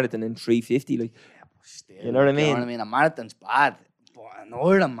a marathon in 3:50. Like, Still, you know what I mean? You know what I mean? A marathon's bad, but an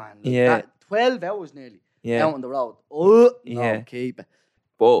Ironman, like Yeah. that, 12 hours nearly Yeah. out on the road. Oh, Yeah. no, keep it.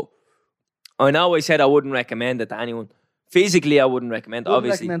 But I know I said I wouldn't recommend it to anyone. Physically, I wouldn't recommend. Wouldn't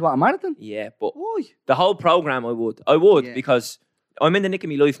Obviously, recommend what, a marathon? yeah, but Why? the whole program I would Yeah. because I'm in the nick of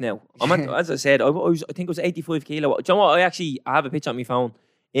my life now. I'm at, as I said, I think it was 85 kilo. Do you know what? I have a picture on my phone.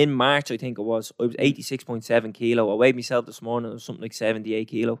 In March, I think I was 86.7 kilo. I weighed myself this morning. It was something like 78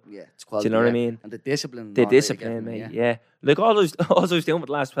 kilo. Yeah, it's quality. Do you know what I yeah. mean? And the discipline. and The all that you get discipline, from it, mate. Yeah. Like all I was doing for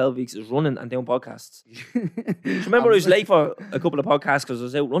the last 12 weeks is running and doing podcasts. Do you remember I was late for a couple of podcasts because I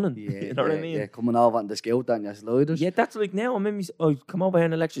was out running? Yeah, You know what I mean? Yeah, coming over on the scooter and your sliders. Yeah, that's like now I'm in my... I come over here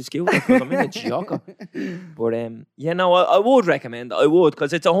in an electric scooter because I'm in a jogger. But yeah, no, I would recommend it. I would,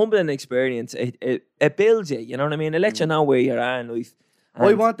 because it's a humbling experience. It builds you, you know what I mean? It lets you know where you're at in life. I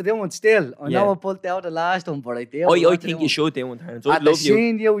And want to do one still. I Yeah. know I pulled out the last one, but I do. I want to think do you should do one, Terence. one. I'd After love you.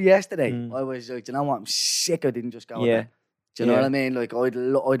 seeing you yesterday, I was like, you know what? I'm sick I didn't just go. Yeah. Yeah. Do you know Yeah. what I mean? Like, I'd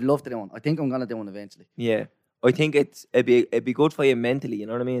love to do one. I think I'm gonna do one eventually. Yeah. I think it'd be good for you mentally, you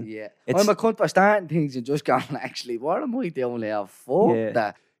know what I mean? Yeah. It's- I'm a cunt for starting things and just going, actually, what am I doing here? Fuck Yeah.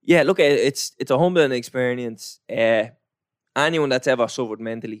 that. Yeah, look, it's a humbling experience. Anyone that's ever suffered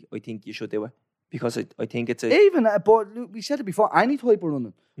mentally, I think you should do it. Because I think it's a... Even, but look, we said it before, any type of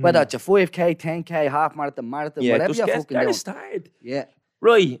running. Whether it's a 5k, 10k, half marathon, Yeah, whatever just you're get fucking doing. started. Yeah.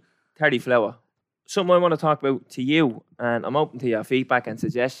 Right, Terry Flower. Something I want to talk about to you, and I'm open to your feedback and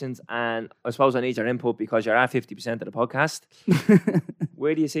suggestions, and I suppose I need your input because you're at 50% of the podcast.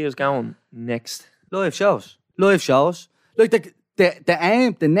 Where do you see us going next? Live shows. Live shows. Like, the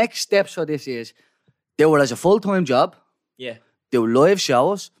aim, the next steps for this is do it as a full-time job, Yeah, do live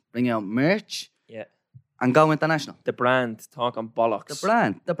shows, bring out merch, yeah. and go international. The brand, talking bollocks.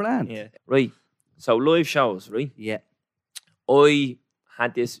 The brand. Yeah, right. So live shows, right? Yeah. I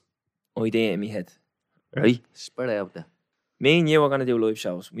had this idea in my head, right? Spread it out there. Me and you are going to do live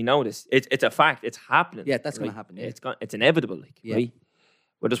shows. We know this. It's a fact. It's happening. Yeah, that's right? gonna happen, yeah. It's inevitable, like, Yeah. right?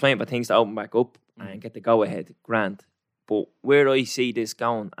 We're just waiting for things to open back up and get the go ahead. Grand. But where I see this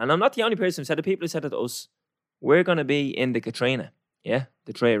going, and I'm not the only person who said it. People who said it to us. We're going to be in the Katrina, yeah,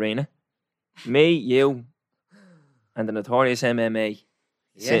 the Trey Arena. Me, you, and the Notorious MMA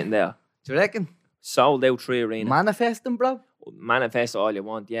sitting there, Do you reckon? sold out Trey Arena. Manifesting, bro? Manifest all you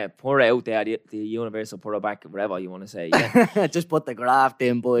want, yeah. Pour it out there, the universe will pour it back, whatever you want to say, yeah. Just put the graft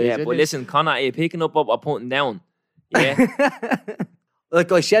in, boys. Yeah, but listen, Connor, are you picking up what we're putting down? Yeah,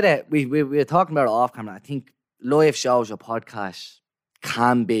 Like I said it, we were talking about it off camera. I think live shows or podcasts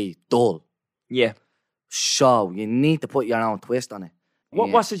can be dull. yeah. So you need to put your own twist on it. What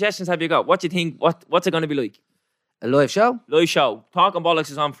Yeah. what suggestions have you got? What do you think? What's it going to be like? A live show? Live show. Talking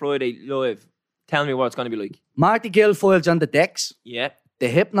Bollocks is on Friday live. Tell me what it's going to be like. Marty Guilfoyle's on the decks. Yeah, The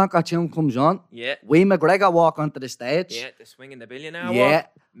Hip Knocker tune comes on. yeah, Wee McGregor walk onto the stage. yeah. The swinging the billionaire. Yeah.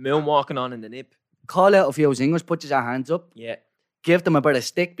 Moon walking on in the nip. Call out a few singers, put your hands up. Yeah, give them a bit of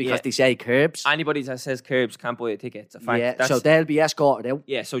stick because Yeah. they say curbs. Anybody that says curbs can't buy a ticket. It's a fact. Yeah, That's, so they'll be escorted out.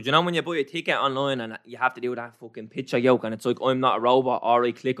 yeah, so do you know when you buy a ticket online and you have to do that fucking picture yoke and it's like, I'm not a robot, or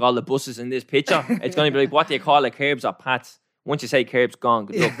I click all the buses in this picture. It's going to be like, what do you call it, curbs or pats? Once you say curbs, gone,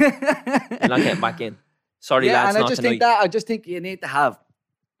 good luck. You're not getting back in. Sorry, Yeah, lads, and I not just tonight. I just think you need to have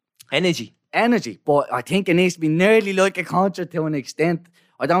Energy. energy, but I think it needs to be nearly like a concert to an extent.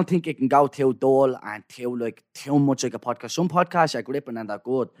 I don't think it can go too dull and too much like a podcast. Some podcasts are gripping and they're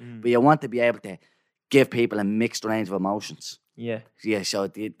good, but you want to be able to give people a mixed range of emotions. Yeah. Yeah, so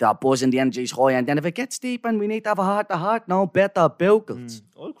the buzz and the energy is high, and then if it gets deep and we need to have a heart-to-heart, no better vocals.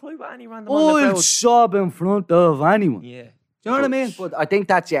 I'll cry with any random on the I'll crowd. sob in front of anyone. Yeah. Do you know what I mean? But I think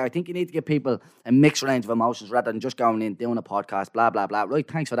that's, I think you need to give people a mixed range of emotions rather than just going in, doing a podcast, blah, blah, blah. Right,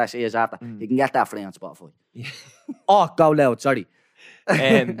 thanks for that, see you after. You can get that free on Spotify. Yeah. Oh, go loud, sorry.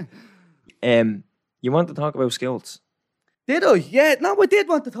 You want to talk about skills? Did I? Yeah, no, I did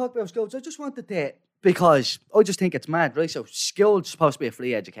want to talk about skills. I just wanted to, because I just think it's mad, right? So skills supposed to be a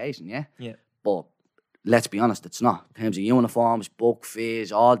free education, yeah? Yeah. But let's be honest, it's not. In terms of uniforms, book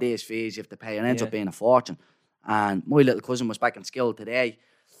fees, all these fees you have to pay, it ends Yeah. up being a fortune. And my little cousin was back in school today,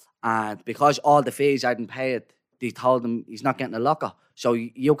 and because all the fees hadn't paid, they told him he's not getting a locker. So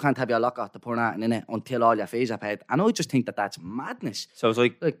you can't have your locker to put out in it until all your fees are paid. And I just think that that's madness. So it's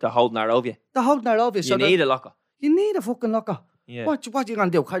like they're holding that over you. They're holding that over you. You need a locker. You need a fucking locker. Yeah. What are you going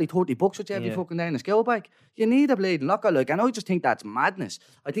to do? Carry 30 bucks with you every Yeah. fucking day in a school bag? You need a bleeding locker, and I just think that's madness.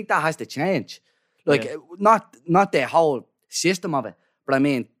 I think that has to change. Yeah. Not the whole system of it, but I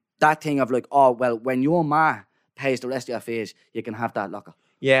mean, that thing of oh, well, when your ma pays the rest of your fees, you can have that locker.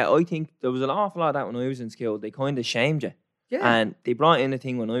 Yeah, I think there was an awful lot of that when I was in school. They kind of shamed you. Yeah. And they brought in a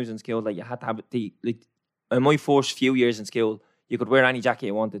thing when I was in school that you had to have in my first few years in school, you could wear any jacket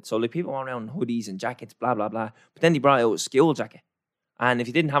you wanted. So people went around in hoodies and jackets, blah, blah, blah. But then they brought out a school jacket. And if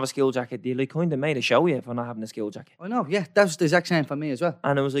you didn't have a school jacket, they kind of made a show you for not having a school jacket. I know, yeah, that was the exact same for me as well.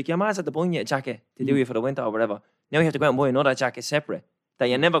 And it was like, your man's had to buy you a jacket to do you for the winter or whatever. Now you have to go out and buy another jacket separate that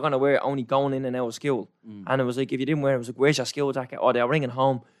you're never going to wear only going in and out of school. And it was like, if you didn't wear it, it was like, where's your school jacket? Or they were ringing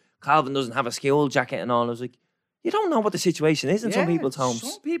home, Calvin doesn't have a school jacket and all. I was like, you don't know what the situation is in some people's homes.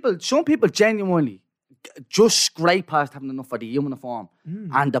 Some people genuinely just scrape past having enough for the uniform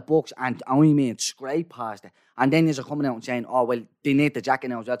and the books, and I mean scrape past it. And then you're coming out and saying, oh, well, they need the jacket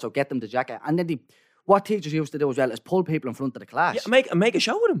now as well, so get them the jacket. And then what teachers used to do as well is pull people in front of the class. Yeah, make a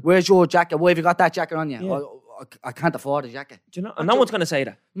show with them. Where's your jacket? Why have you got that jacket on you? Yeah. Oh, I can't afford a jacket. Do you know? And no one's going to say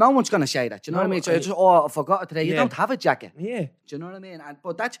that. No one's going to say that. Do you know what I mean? So it's just, I forgot it today. You Yeah. don't have a jacket. Yeah. Do you know what I mean?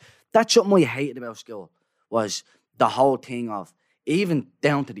 But that's something I hated about school, was the whole thing of, even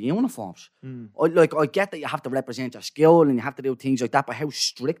down to the uniforms. I get that you have to represent your skill and you have to do things like that, but how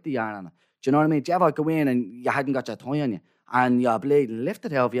strict they are on it. Do you know what I mean? Do you ever go in and you hadn't got your tie on you and your blade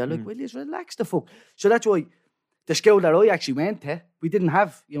lifted over you? Like, well, just relax the fuck. So that's why the school that I actually went to, we didn't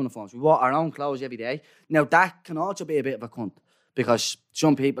have uniforms. We wore our own clothes every day. Now, that can also be a bit of a cunt, because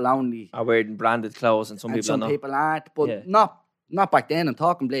some people only, Are wearing branded clothes and some and people some don't. people aren't, but Yeah. not back then. I'm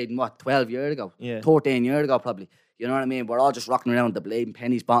talking bleeding, 12 years ago? Yeah. 13 years ago, probably. You know what I mean? We're all just rocking around the bleeding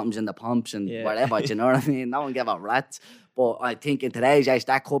pennies, bottoms, and the pumps and Yeah. whatever. Do you know what I mean? No one gave a rat. But I think in today's age,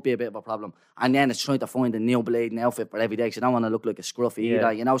 that could be a bit of a problem. And then it's trying to find a new bleeding outfit for every day, because you don't want to look like a scruffy Yeah.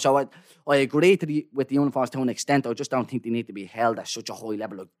 either, you know? So I agree with the uniforms to an extent. I just don't think they need to be held at such a high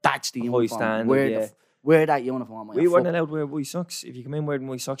level. Like, that's the uniform. standard, Wear that uniform. We weren't allowed to wear white socks. If you come in wearing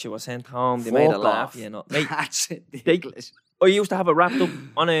white socks, you were sent home. They made a Fuck laugh. off. You know, mate. That's ridiculous. I used to have it wrapped up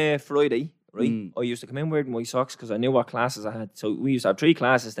on a Friday, right? I used to come in wearing white socks because I knew what classes I had. So we used to have 3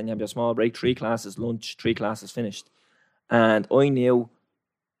 classes, then you have your small break, 3 classes, lunch, 3 classes finished. And I knew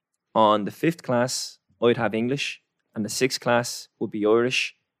on the 5th class, I'd have English, and the 6th class would be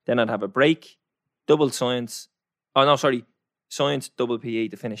Irish. Then I'd have a break, double science. Oh, no, sorry. Science, double PE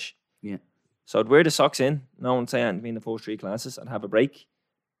to finish. Yeah. So I'd wear the socks in. No one say anything to me in the first 3 classes. I'd have a break.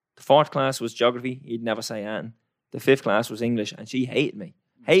 The 4th class was geography. He'd never say anything. The 5th class was English, and she hated me.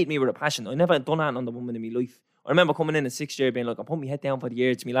 Hated me with a passion. I never done anything on the woman in my life. I remember coming in 6th year being like, I'm putting my head down for the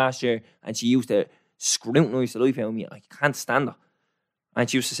year. It's my last year. And she used to scrutinise the life out of me. I can't stand her. And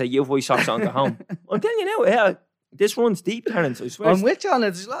she used to say, you have white socks on, go home. I'm telling you now, yeah, this runs deep, Terence. I swear. I'm with you on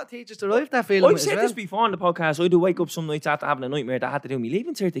it. There's a lot of teachers that arrive that feeling I've as said well. this before on the podcast. I do wake up some nights after having a nightmare that I had to do my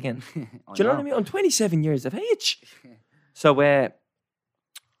leaving cert again. Do you know what I mean? I'm 27 years of age. So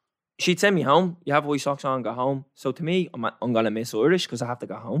she'd send me home. You have white socks on, go home. So to me, I'm going to miss Irish because I have to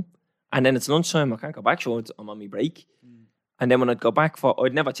go home. And then it's lunchtime. I can't go back, so I'm on my break. And then when I'd go back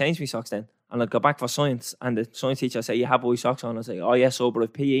I'd never change my socks then. And I'd go back for science. And the science teacher would say, you have white socks on. I'd say, oh, yes, so, but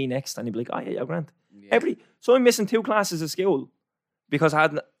I've PE next. And he'd be like, oh, yeah, you're grand. So I'm missing 2 classes of school because I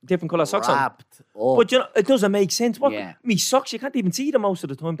had different colour socks on. Wrapped up. But you know, it doesn't make sense. What Yeah. me socks, you can't even see them most of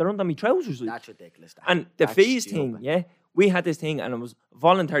the time. They're under me trousers. Like. That's ridiculous. And the That's fees stupid. thing, yeah, we had this thing, and it was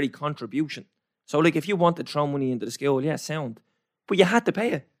voluntary contribution. So like, if you wanted to throw money into the school, yeah, sound, but you had to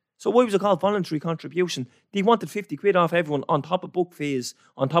pay it. So why was it called voluntary contribution? They wanted 50 quid off everyone on top of book fees,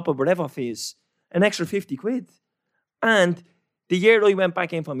 on top of whatever fees, an extra 50 quid. And the year I went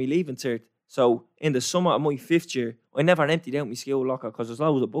back in for my leaving cert, so in the summer of my 5th year, I never emptied out my school locker because there's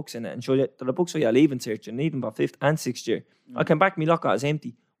loads of books in it. And sure, the books for your leaving cert, you need them for 5th and 6th year. I came back, my locker is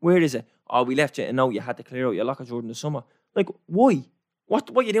empty. Where is it? Oh, we left you a note, you had to clear out your locker during the summer. Like, why? What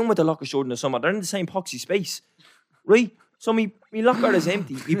are you doing with the lockers during the summer? They're in the same poxy space, right? So my locker is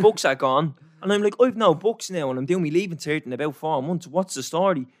empty, my books are gone. And I'm like, I've no books now and I'm doing my leaving cert in about 4 months. What's the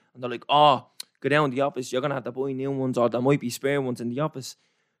story? And they're like, oh, go down to the office, you're going to have to buy new ones, or there might be spare ones in the office.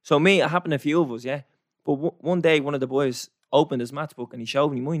 So me, it happened to a few of us, yeah. But one day, one of the boys opened his maths book and he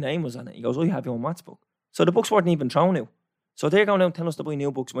showed me my name was on it. He goes, I have your maths book. So the books weren't even thrown out. So they're going down telling us to buy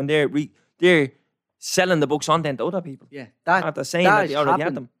new books when they're selling the books on then to other people. Yeah, After saying that they already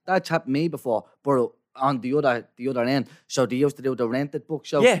had them. That's happened to me before, but on the other end. So they used to do the rented book.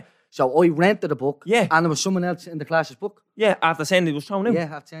 So Yeah. So I rented a book. Yeah. And there was someone else in the class's book. Yeah, after saying it was thrown out. Yeah,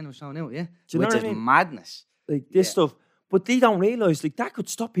 after saying it was shown out. Yeah. Do you know Which what is I mean? madness. Like this Yeah. stuff. But they don't realise, like, that could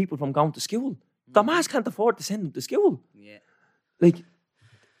stop people from going to school. The mass can't afford to send them to school. Yeah. Like,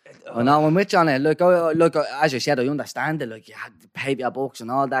 I know, I'm with you on it. Look, as I said, I understand it. Like, you had to pay your books and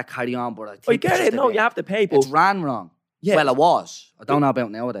all that, carry on, but I think I it's get just it. a No, bit- you have to pay, but It's ran wrong. Yeah. Well, it was. I don't know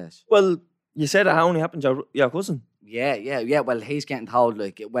about nowadays. well, you said it only happened to your cousin. Yeah. Well, he's getting told,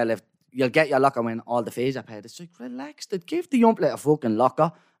 like, well, if you'll get your locker when all the fees are paid. It's like, relax, give the young a fucking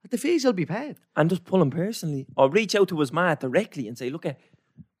locker. The fees will be paid. And just pull him personally. Or reach out to his ma directly and say, look at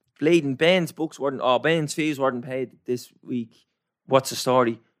bleeding Ben's Ben's fees weren't paid this week. What's the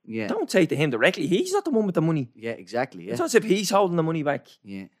story? Yeah. Don't say to him directly. He's not the one with the money. Yeah, exactly. Yeah. It's not as if he's holding the money back.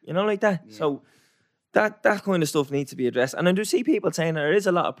 Yeah. You know, like that. So that kind of stuff needs to be addressed. And I do see people saying there is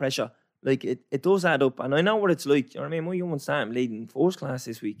a lot of pressure. Like, it does add up. And I know what it's like. You know what I mean? My young one's starting leading first class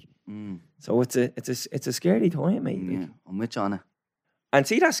this week. So it's a scary time, mate. Like. Yeah, I'm with you on it. And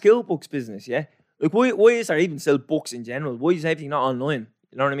see that skill books business, yeah? Like, why is there even still books in general? Why is everything not online?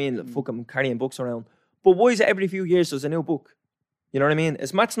 You know what I mean? Like, fucking carrying books around. But why is it every few years there's a new book? You know what I mean?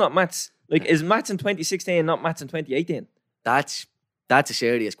 Is maths not maths? Like, is maths in 2016 not maths in 2018? That's a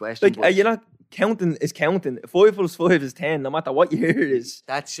serious question. Like, but are you not counting is counting? 5 plus 5 is 10, no matter what year it is.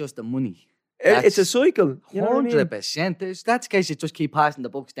 that's just the money. It's a cycle. You know what I mean? 100%. If that's the case, you just keep passing the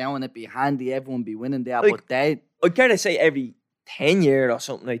books down and it'd be handy, everyone be winning there. Like- But they, I gotta say every 10 year or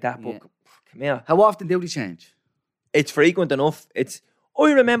something like that Yeah. book. Come here. how often do they change? It's frequent enough.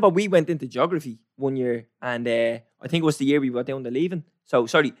 I remember we went into geography one year, and I think it was the year we were down to leaving. So,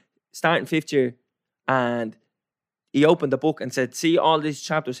 sorry, starting 5th year, and he opened the book and said, see all these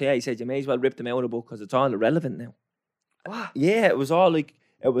chapters here? He said, you may as well rip them out of the book because it's all irrelevant now. What? Yeah, it was all like,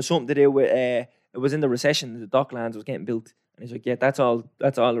 it was something to do with, it was in the recession, the Docklands was getting built. And he's like, yeah, that's all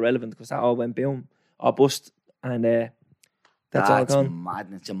irrelevant because that all went boom or bust, and that's all gone.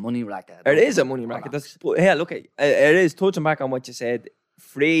 madness. It's a money racket. It is a money racket. That's, but yeah, look, it is touching back on what you said.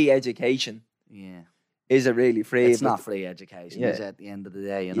 Free education Yeah. is a really free. It's but, not free education, Yeah. is it, at the end of the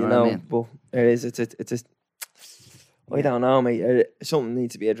day? You you know, know, what I mean? but it is. It's a. I don't know, mate. Something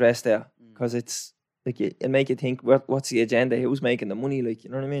needs to be addressed there because it's like it make you think. What's the agenda? Who's making the money? Like, you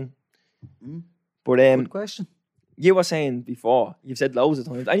know what I mean? But Good question. you were saying before. You've said loads of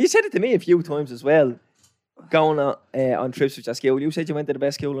times, and you said it to me a few times as well. Going on trips with your school. You said you went to the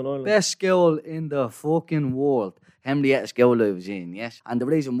best school in Ireland. Best school in the fucking world. Henrietta School I was in, yes. And the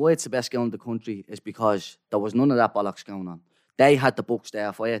reason why it's the best school in the country is because there was none of that bollocks going on. They had the books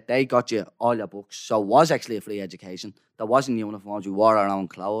there for you. They got you all your books. So it was actually a free education. There wasn't uniforms. We wore our own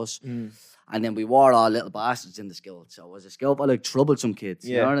clothes. And then we wore all little bastards in the school. So it was a school for like troublesome kids.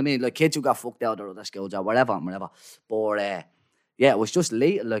 You Yeah. know what I mean? Like kids who got fucked out of other schools or whatever. But yeah, it was just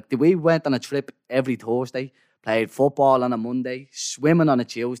late. Like we went on a trip every Thursday, played football on a Monday, swimming on a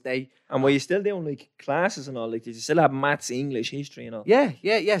Tuesday. And were you still doing like classes and all? Like, did you still have maths, English, history, and all?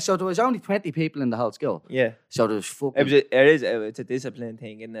 Yeah. So there was only 20 people in the whole school. Yeah. So there was fucking... It's a discipline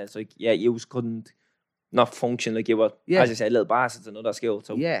thing, isn't it? It's like, yeah, you couldn't not function like you were, Yeah. as you said, little bastards in other school.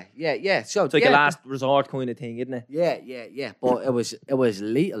 So Yeah. So it's like a last resort kind of thing, isn't it? Yeah. But it was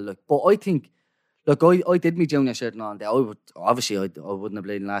little. Like, but I think, look, I did my junior cert and all that. I wouldn't have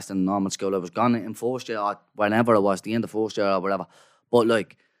played last in normal school. I was gone in first year or whenever it was, the end of first year or whatever. But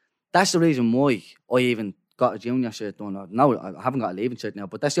like, that's the reason why I even got a junior shirt done. No, I haven't got a leaving shirt now,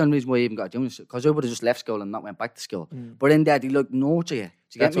 but that's the only reason why I even got a junior shirt, because I would have just left school and not went back to school. But in there, they look nurture you.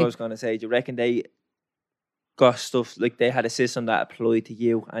 Do you That's get what I me? was going to say. Do you reckon they got stuff, like they had a system that applied to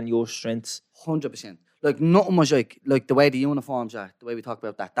you and your strengths? 100%. Like, nothing was like the way the uniforms are, the way we talk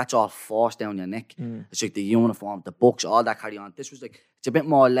about that, that's all forced down your neck. It's like the uniform, the books, all that carry on. This was like, it's a bit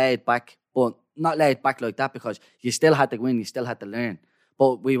more laid back, but not laid back like that, because you still had to win, you still had to learn.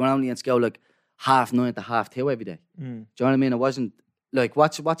 But we were only in school like 9:30 to 2:30 every day. Do you know what I mean? It wasn't like,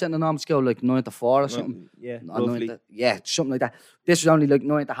 what's in the normal school, like 9 to 4 or something? Yeah, Or 9 roughly. to, yeah, something like that. This was only like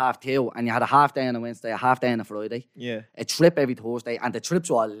 9 to 2:30, and you had a half day on a Wednesday, a half day on a Friday. Yeah. A trip every Thursday, and the trips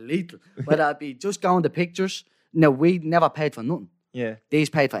were lethal. Whether it be just going to pictures. No, we never paid for nothing. Yeah. These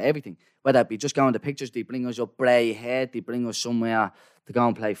paid for everything. Whether it be just going to pictures, they bring us up Bray Head, they bring us somewhere to go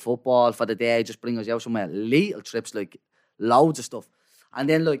and play football for the day, just bring us out somewhere. Little trips, like loads of stuff. And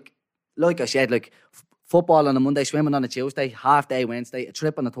then like I said, like football on a Monday, swimming on a Tuesday, half day Wednesday, a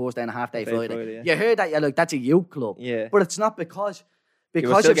trip on a Thursday and a half day Friday. Friday, You heard that, you're like, that's a youth club. Yeah. But it's not because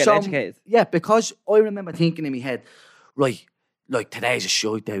still of getting some, educated. yeah, because I remember thinking in my head, right, like today's a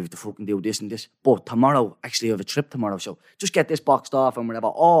shite day to fucking do this and this, but tomorrow, actually I have a trip tomorrow, so just get this boxed off and whatever.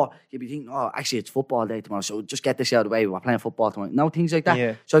 Or you'll be thinking, oh, actually it's football day tomorrow, so just get this out of the way, we're playing football tomorrow. No, things like that.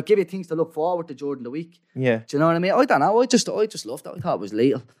 Yeah. So I give you things to look forward to during the week. Yeah. Do you know what I mean? I don't know, I just loved it. I thought it was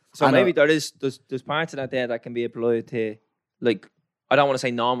little. So And, maybe there's parts of that there that can be applied to, like, I don't want to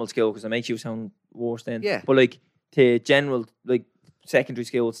say normal skill because it makes you sound worse then. Yeah. But like to general, like secondary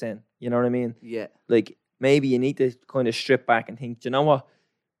skills then. You know what I mean? yeah. Like maybe you need to kind of strip back and think, do you know what?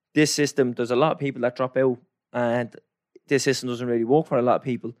 This system, there's a lot of people that drop out and this system doesn't really work for a lot of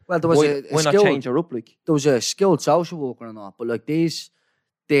people. Well, there was why not change her up? Like, there was a skilled social worker and all, but like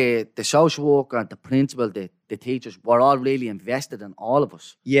the social worker, the principal, the teachers were all really invested in all of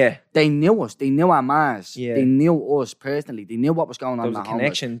us. yeah, They knew us. They knew our ma's. Yeah. They knew us personally. They knew what was going on there in was a our home life.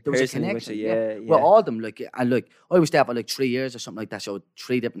 connection. There was a personally with connection. it, Yeah. yeah. Well, all of them, like, and like, I was there for like 3 years or something like that, so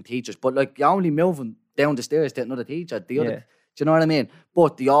 3 different teachers. But like, you're only moving down the stairs to another teacher. The other, Yeah. do you know what I mean?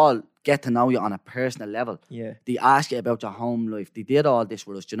 But they all get to know you on a personal level. Yeah. They ask you about your home life. They did all this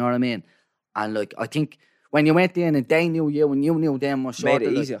with us. Do you know what I mean? And like, I think when you went in and they knew you and you knew them, was Made sort it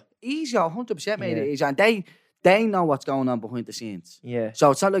of like, easier. Easier, 100% made Yeah. it easier. And they know what's going on behind the scenes. Yeah.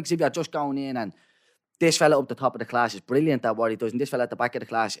 So it's not like as if you're just going in and this fella up the top of the class is brilliant at what he does, and this fella at the back of the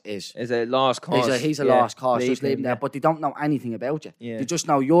class is It's a lost cause. he's a Yeah. lost cause, just leaving there. yeah. But they don't know anything about you. Yeah. They just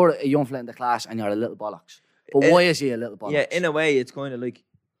know you're a young fella in the class and you're a little bollocks. But why is he a little bollocks? Yeah, in a way, it's kind of like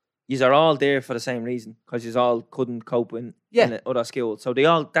you are all there for the same reason because you all couldn't cope in other skills. So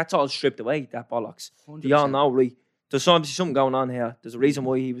that's all stripped away. That bollocks. They all 100%. know, right? There's obviously something going on here. There's a reason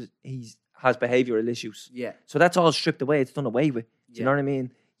why he has behavioural issues. Yeah. So that's all stripped away. It's done away with. Do you know what I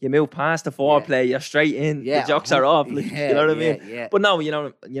mean? You move past the foreplay. You're straight in. Yeah, The jokes are off. Like, yeah, you know what I yeah, mean? yeah. But no, you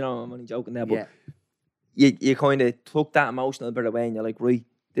know, I'm only joking there. But Yeah. you kind of took that emotional bit away, and you're like, right,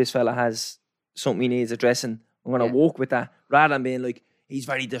 this fella has something he needs addressing. I'm gonna Yeah. walk with that rather than being like, he's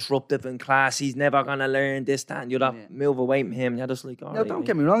very disruptive in class. He's never gonna learn this, that, and you'd have Yeah. move away from him. And you're just like, oh, Now, don't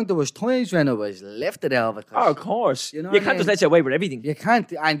get me wrong, there was times when I was lifted out of it. 'cause oh, of course. You You, know what I can't just mean? let you away with everything. You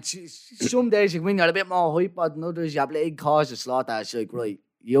can't. And some days you win, you're a bit more hyper than others. You bleed cause of slaughter. It's like, right,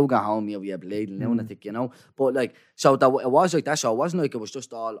 you go home, you'll be a bleeding lunatic, you know? But like, so that it was like that. So it wasn't like it was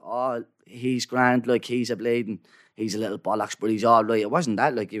just all he's grand, like he's a bleeding, he's a little bollocks, but he's all right. It wasn't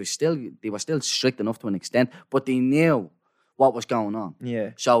that. Like, they were still strict enough to an extent, but they knew what was going on.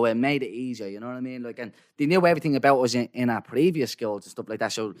 Yeah. So it made it easier, you know what I mean? Like, and they knew everything about us in our previous schools and stuff like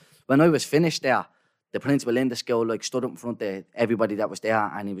that. So when I was finished there, the principal in the school like stood up in front of everybody that was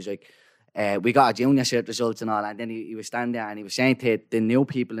there, and he was like, we got our junior cert results and all, and then he was standing there and he was saying to the new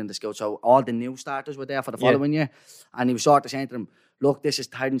people in the school, so all the new starters were there for the following year, and he was sort of saying to them, look, this is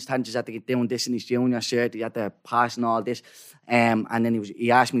Tardens has had to get doing this in his junior cert, he had to pass and all this. And then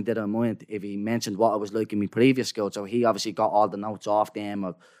he asked me, did I mind if he mentioned what I was like in my previous school. So he obviously got all the notes off them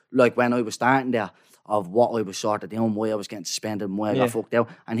of like when I was starting there, of what I was sort of doing, why I was getting suspended and why I got fucked out.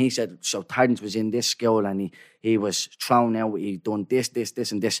 And he said, so Tardens was in this school and he was thrown out, he done this,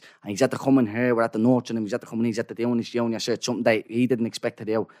 and this. And he's had to come in here, we're at the nurturing him, he's had to come in, he's had to do his junior cert, something that he didn't expect to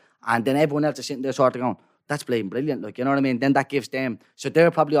do. And then everyone else is sitting there sort of going, that's playing brilliant, like, you know what I mean? Then that gives them, so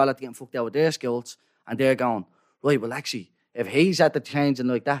they're probably all at getting fucked out with their skills, and they're going, right, well, actually, if he's at the changing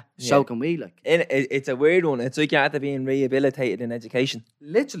like that, so can we, like. It's a weird one. It's like you have to be rehabilitated in education.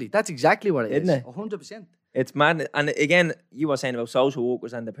 Literally, that's exactly what it Isn't is. it? 100%. It's mad. And again, you were saying about social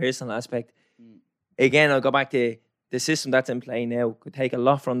workers and the personal aspect. Again, I'll go back to the system that's in play now could take a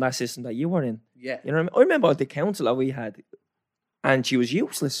lot from that system that you were in. Yeah. You know what I mean? I remember the counsellor we had, and she was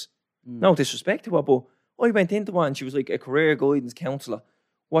useless. No disrespect to her, but I went into one and she was like a career guidance counsellor.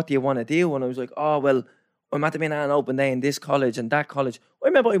 What do you want to do? And I was like, oh, well, I'm at the minute an open day in this college and that college. I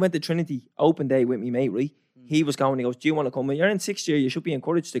remember I went to Trinity open day with me mate, right? He was going, he goes, do you want to come? You're in 6th year, you should be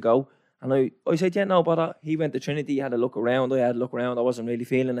encouraged to go. And I said, yeah, no bother. He went to Trinity, had a look around. I had a look around. I wasn't really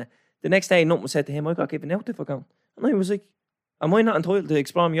feeling it. The next day, nothing was said to him. I got given out if I go. And I was like, am I not entitled to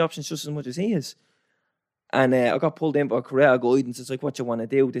explore my options just as much as he is? And I got pulled in by career guidance. It's like, what you want to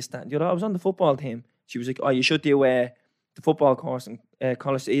do, this, that. And the other. I was on the football team. She was like, oh, you should do the football course in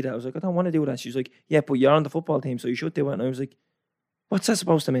College to Ida. I was like, I don't want to do that. She was like, yeah, but you're on the football team, so you should do it. And I was like, what's that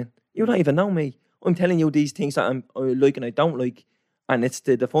supposed to mean? You don't even know me. I'm telling you these things that I like and I don't like. And it's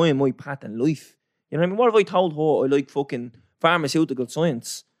to define my path in life. You know what I mean? What if I told her I like fucking pharmaceutical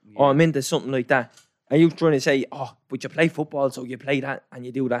science? Yeah. Or I'm into something like that. Are you trying to say, oh, but you play football, so you play that and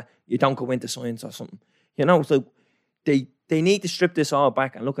you do that. You don't go into science or something. You know, so they need to strip this all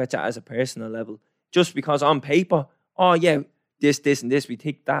back and look at it as a personal level. Just because on paper, oh yeah, this, and this, we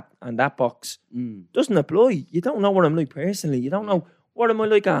tick that and that box. Doesn't apply. You don't know what I'm like personally. You don't know what am I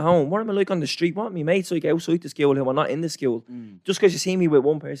like at home? What am I like on the street? What are my mates like outside the school who are not in the school? Just because you see me with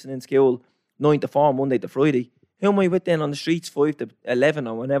one person in school 9 to 4, Monday to Friday, who am I with then on the streets 5 to 11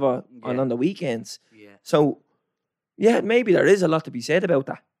 or whenever and on the weekends? Yeah. So, yeah, maybe there is a lot to be said about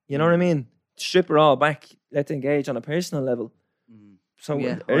that. You know what I mean? Strip it all back. Let's engage on a personal level. So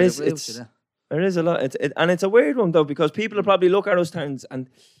Yeah, there I'd is agree with it's you there. there is a lot. And it's a weird one though, because people will probably look at us turns and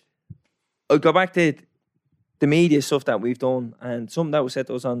I go back to the media stuff that we've done, and something that was said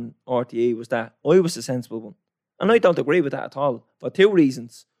to us on RTE was that I was the sensible one. And I don't agree with that at all, for 2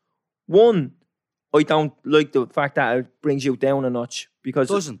 reasons. One, I don't like the fact that it brings you down a notch, because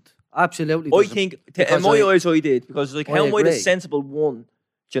Doesn't. Absolutely I doesn't. think, in Because my eyes, I did, because like, I how am I the agree. sensible one?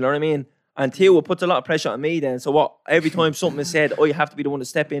 Do you know what I mean? And 2, it puts a lot of pressure on me then. So what? Every time something is said, I have to be the one to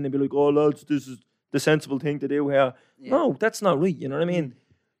step in and be like, oh lads, this is the sensible thing to do here. Yeah. No, that's not right. You know what I mean?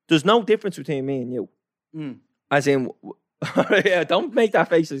 There's no difference between me and you. As in, yeah, don't make that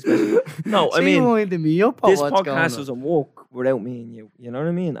face especially. No, I See, mean, winding me up. this what's going podcast on. doesn't work without me and you. You know what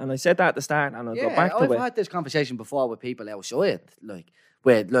I mean? And I said that at the start, and I'll go back to I've it. had this conversation before with people outside, like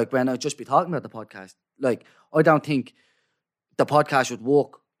when I just be talking about the podcast. Like, I don't think the podcast would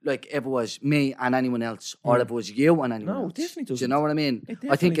work like if it was me and anyone else, or if it was you and anyone No, else. it definitely Do you doesn't. know what I mean? It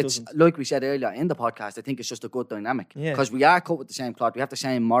I think definitely it's doesn't. like we said earlier in the podcast. I think it's just a good dynamic Yeah. because we are cut with the same cloth. We have the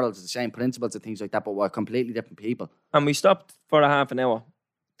same morals, the same principles, and things like that. But we're completely different people. And we stopped for a half an hour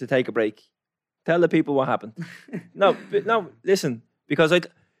to take a break. Tell the people what happened. No, listen, because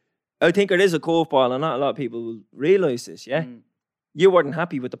I think it is a curveball, and not a lot of people will realise this, yeah? You weren't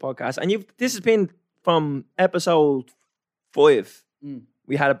happy with the podcast. And this has been from episode 5.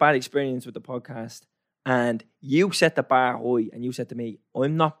 We had a bad experience with the podcast, and you set the bar high, and you said to me,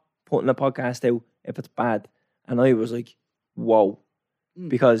 I'm not putting a podcast out if it's bad. And I was like, whoa.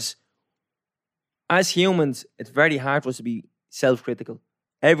 Because as humans, it's very hard for us to be self-critical.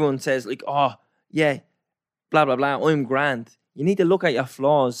 Everyone says like, oh, yeah, blah, blah, blah, I'm grand. You need to look at your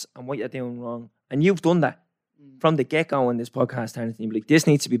flaws and what you're doing wrong. And you've done that from the get-go in this podcast. And you're like, this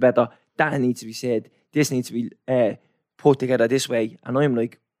needs to be better. That needs to be said. This needs to be put together this way. And I'm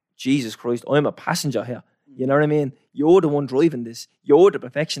like, Jesus Christ, I'm a passenger here. You know what I mean? You're the one driving this. You're the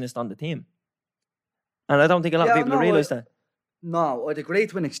perfectionist on the team. And I don't think a lot of people realise that. No, I'd agree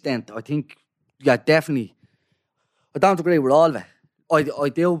to an extent. I think, yeah, definitely. I don't agree with all of it. I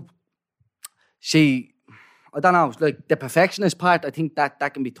do see, I don't know, like the perfectionist part, I think that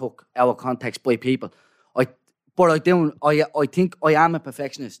can be took out of context by people. I think I am a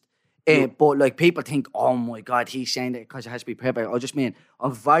perfectionist. But like people think, oh my God, he's saying that because it has to be perfect. I just mean,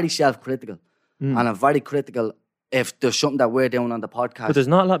 I'm very self-critical. And I'm very critical if there's something that we're doing on the podcast. But there's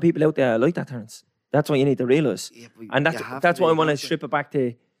not a lot of people out there like that, Terence. That's what you need to realise. Yeah, but And you have that's to why I be, want to don't you? strip it back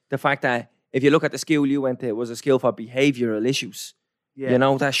to the fact that if you look at the school you went to, it was a school for behavioural issues. Yeah. You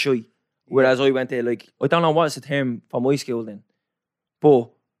know, that's shy. Whereas I went to, like, I don't know what's the term for my school then, but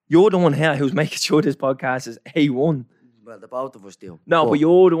you're the one here who's making sure this podcast is A1. Well, the both of us do. No, but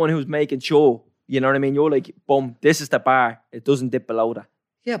you're the one who's making sure, you know what I mean? You're like, boom, this is the bar. It doesn't dip below that.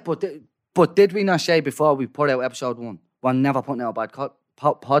 Yeah, but did we not say before we put out episode 1, we're never putting out a bad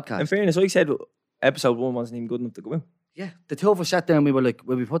podcast? In fairness, I said episode 1 wasn't even good enough to go out. Yeah, the two of us sat down. We were like,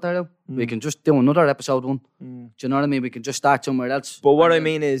 "Will we put that out? We can just do another episode 1." Do you know what I mean? We can just start somewhere else. But what I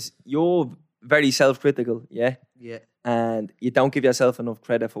mean is, you're very self-critical, yeah? Yeah. And you don't give yourself enough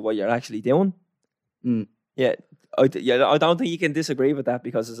credit for what you're actually doing. Yeah, I don't think you can disagree with that,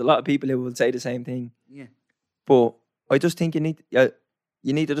 because there's a lot of people who will say the same thing. Yeah. But I just think you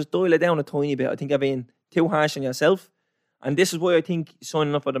need to just dial it down a tiny bit. I think you're being too harsh on yourself. And this is why I think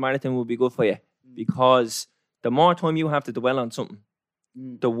signing up for the marathon will be good for you. because the more time you have to dwell on something,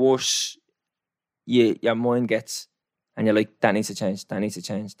 the worse your mind gets. And you're like, that needs to change, that needs to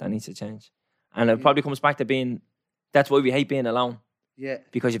change, that needs to change. And it probably comes back to being, that's why we hate being alone. Yeah.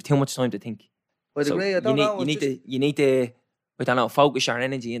 Because you have too much time to think. But So agree, I don't know. you need to, I don't know, focus your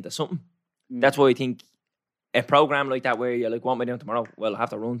energy into something. That's why I think a program like that where you're like, what am I doing tomorrow? Well, I have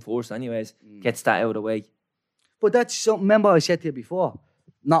to run first anyways. Gets that out of the way. But that's something, remember I said to you before.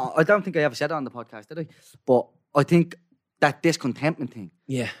 No, I don't think I ever said it on the podcast, did I? But I think that discontentment thing,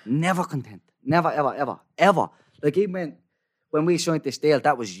 Yeah. never content. Never, ever, ever, ever. Like even when we signed this deal,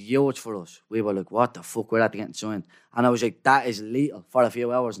 that was huge for us. We were like, what the fuck, we're at getting signed. And I was like, that is lethal for a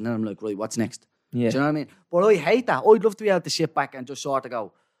few hours. And then I'm like, right, what's next? Yeah. Do you know what I mean? But I hate that. I'd love to be able to sit back and just sort of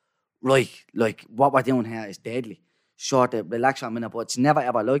go, right, like what we're doing here is deadly. Sort of relax for a minute, but it's never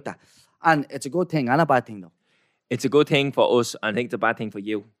ever like that. And it's a good thing and a bad thing though. It's a good thing for us, and I think it's a bad thing for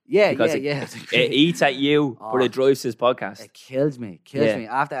you. Yeah, because yeah. it eats at you, but it drives this podcast. It kills me.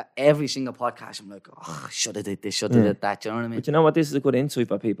 After every single podcast, I'm like, oh, should have did this, should have did that. Do you know what I mean? But you know what? This is a good insight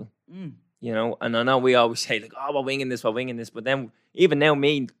for people. You know, and I know we always say like, oh, we're winging this. But then even now,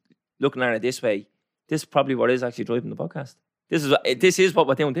 me looking at it this way, this is probably what is actually driving the podcast. This is what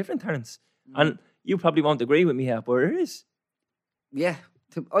we're doing different, Terence. And you probably won't agree with me here, but it is. Yeah.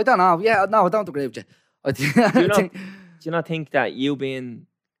 I don't know. Yeah, no, I don't agree with you. Do you not think that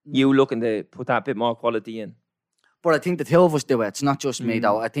you looking to put that bit more quality in? But I think the two of us do it. It's not just me,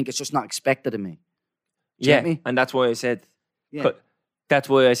 though. I think it's just not expected of me. Do you Yeah, get me? and that's why I said, Yeah. that's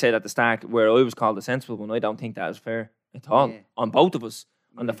why I said at the start where I was called the sensible one. I don't think that is fair at all Yeah. on both of us.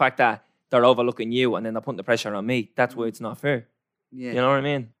 On the fact that they're overlooking you and then they're putting the pressure on me. That's why it's not fair. Yeah. You know what I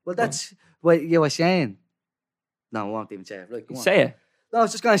mean? Well, that's what you were saying. No, I won't even say it. Right, go on. Say it. No, I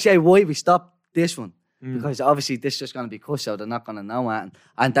was just going to say why we stopped this one. Because obviously this is just going to be cut, so they're not going to know it.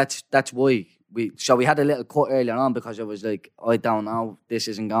 And that's why we had a little cut earlier on because it was like, I don't know, this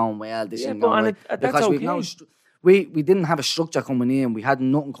isn't going well, this isn't going well. That's Because okay. we didn't have a structure coming in, we had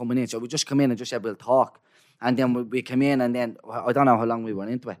nothing coming in, so we just come in and just said we'll talk. And then we came in and then, I don't know how long we were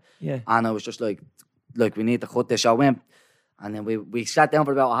into it. Yeah. And I was just like we need to cut this. So I went, and then we sat down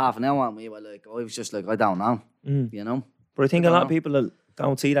for about half an hour and we were like, I was just like, I don't know, you know? But I think a lot of people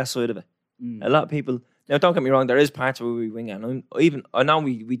don't see that side of it. A lot of people, now don't get me wrong, there is parts where we wing it. And I know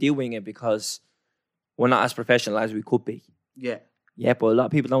we do wing it because we're not as professional as we could be. Yeah. Yeah, but a lot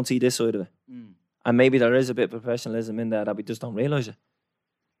of people don't see this side of it. And maybe there is a bit of professionalism in there that we just don't realise it.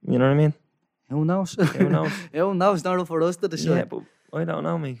 You know what I mean? Who knows? Who knows? Who knows? Not up for us to decide. Yeah, but I don't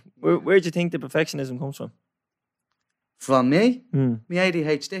know, me. Where do you think the perfectionism comes from? From me? Me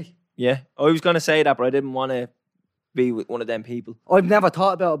ADHD. Yeah, I was going to say that, but I didn't want to be with one of them people. I've never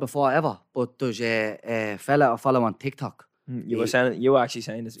thought about it before ever, but there's a fella I follow on TikTok. You were actually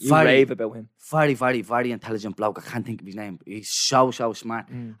saying this. You Very- rave about him. Very, very, very intelligent bloke. I can't think of his name. He's so smart.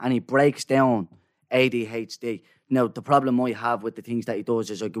 And he breaks down ADHD. Now, the problem I have with the things that he does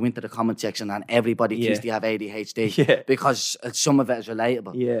is I go into the comment section and everybody thinks they have ADHD Yeah. because some of it is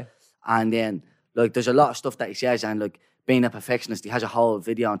relatable. Yeah. And then, like, there's a lot of stuff that he says, and like, being a perfectionist, he has a whole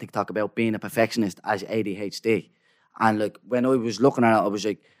video on TikTok about being a perfectionist as ADHD. And like, when I was looking at it, I was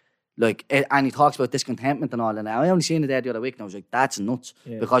like, and he talks about discontentment and all, and I only seen it there the other week, and I was like, that's nuts,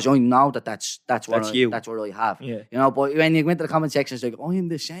 because I know that's what you. that's what I have, Yeah. you know. But when you go into the comment section, it's like, I'm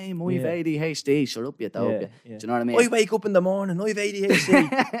the same, I've ADHD. Shut up, you dog. Yeah. Do you know what I mean? I wake up in the morning, I have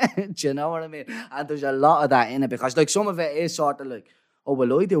ADHD. Do you know what I mean? And there's a lot of that in it, because like some of it is sort of like, oh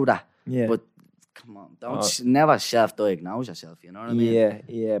well, I do that, Yeah. but come on, don't never self-diagnose yourself. You know what I mean?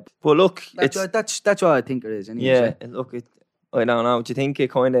 Yeah. But look, That's what I think it is. Anyway, yeah, so. and look, I don't know. Do you think it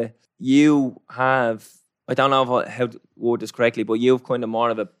kind of, you have, I don't know how to word this correctly, but you've kind of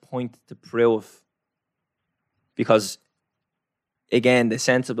more of a point to prove, because, again, the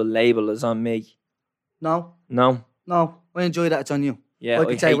sensible label is on me. No, I enjoy that it's on you. Yeah, I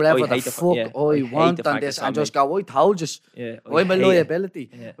can say whatever the hate fuck yeah, I hate want the on fact this it's on and just me. go, I told you. Yeah, I'm a hate it. liability.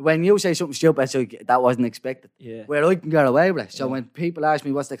 Yeah. When you say something stupid, it's like, that wasn't expected. Yeah. Where I can get away with it. So when people ask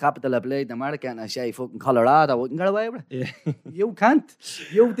me what's the capital of Blade in America and I say fucking Colorado, I can get away with it. Yeah. You can't.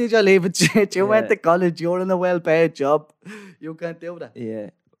 You did your leave it. You went to college. You're in a well-paid job. You can't do that.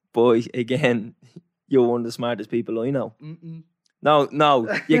 Yeah. But, again, you're one of the smartest people I know. No,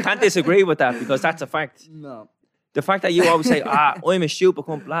 you can't disagree with that, because that's a fact. No. The fact that you always say, I'm a stupid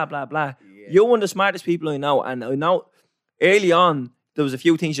cunt, blah, blah, blah. You're one of the smartest people I know. And I know early on, there was a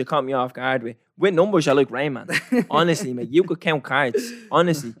few things you caught me off guard with. With numbers, you're like Rayman. Honestly, mate, you could count cards.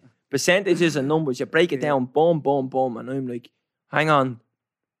 Honestly. Percentages and numbers, you break it down, boom, boom, boom. And I'm like, hang on.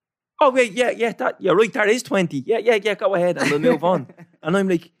 Oh, wait, yeah, that, you're right, that is 20. Yeah, go ahead, and we'll move on. And I'm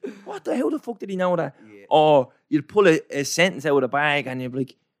like, what how the fuck did he know that? Or you'd pull a sentence out of the bag and you'd be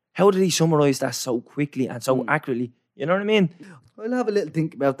like, how did he summarise that so quickly and so accurately? You know what I mean? I'll have a little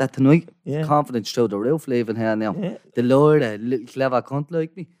think about that tonight. Yeah. Confidence through the roof leaving here now. Yeah. The Lord, a little clever cunt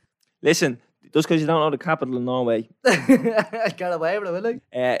like me. Listen, just because you don't know the capital of Norway, I got away with it, will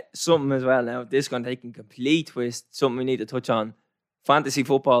I? something as well now, this is going to take a complete twist, something we need to touch on. Fantasy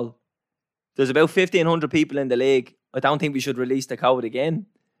football. There's about 1,500 people in the league. I don't think we should release the code again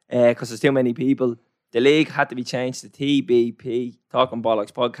because there's too many people. The league had to be changed to TBP, Talking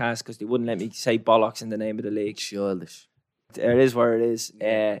Bollocks Podcast, because they wouldn't let me say bollocks in the name of the league. Childish. It is where it is.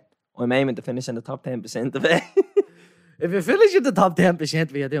 I'm aiming to finish in the top 10% of it. If you finish in the top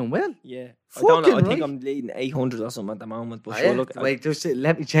 10%, we are doing well. Yeah. I don't know. I Fucking think right. I'm leading 800 or something at the moment. But Oh, sure, yeah? look, Wait, just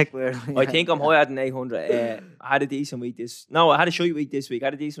let me check where. I think I'm higher than 800. I had a decent week I had a shite week this week. I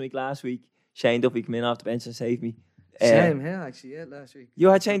had a decent week last week. Shane Duffy came in off the bench and saved me. Same here, actually, yeah, last week. You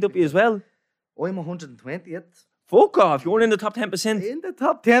had Shane Duffy as well? I'm 120th. Fuck off. You weren't in the top 10%. In the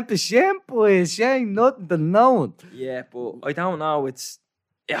top 10%, boys. Shane, nothing to know. Yeah, but I don't know. It's...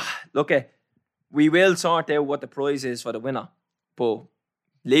 Yeah, look, we will sort out what the prize is for the winner. But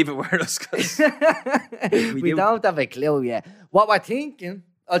leave it with us, because... we don't have a clue yet. What we're thinking...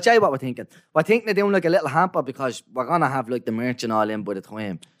 I'll tell you what we're thinking. We're thinking of doing like a little hamper because we're going to have like the merch and all in by the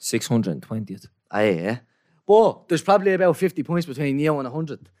time. 620th. Yeah. But there's probably about 50 points between you and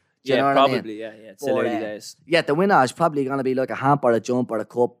 100. You know what I mean? probably, yeah. It's still But, early days. Yeah, the winner is probably going to be like a hamper, a jump, or a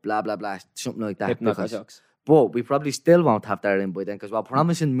cup, blah, blah, blah. Something like that. Hypno because- jokes. But we probably still won't have that in by then because we're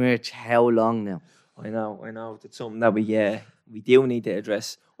promising merch how long now? I know. It's something that we do need to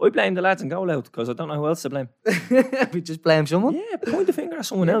address. I blame the lads in Goal Out because I don't know who else to blame. We just blame someone? Yeah, point the finger at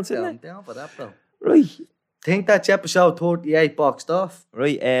someone else, isn't I'm it? down for that, bro. Right. Think that's episode 38 boxed off.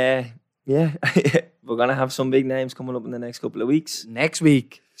 Right, yeah. We're going to have some big names coming up in the next couple of weeks. Next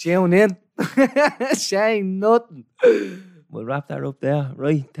week. Tune in. Saying nothing. We'll wrap that up there.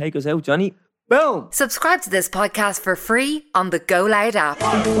 Right, take us out, Johnny. Boom. Subscribe to this podcast for free on the Go Loud app.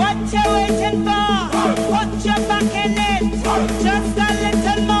 What you waiting for? Put your back in it. Just a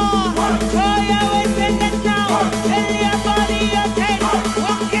little more. Throw your weight in it now. Tell your body you're ten.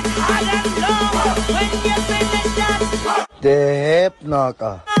 Walk it hard and long. When you finish that The hip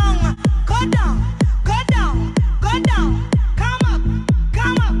knocker. song, go down.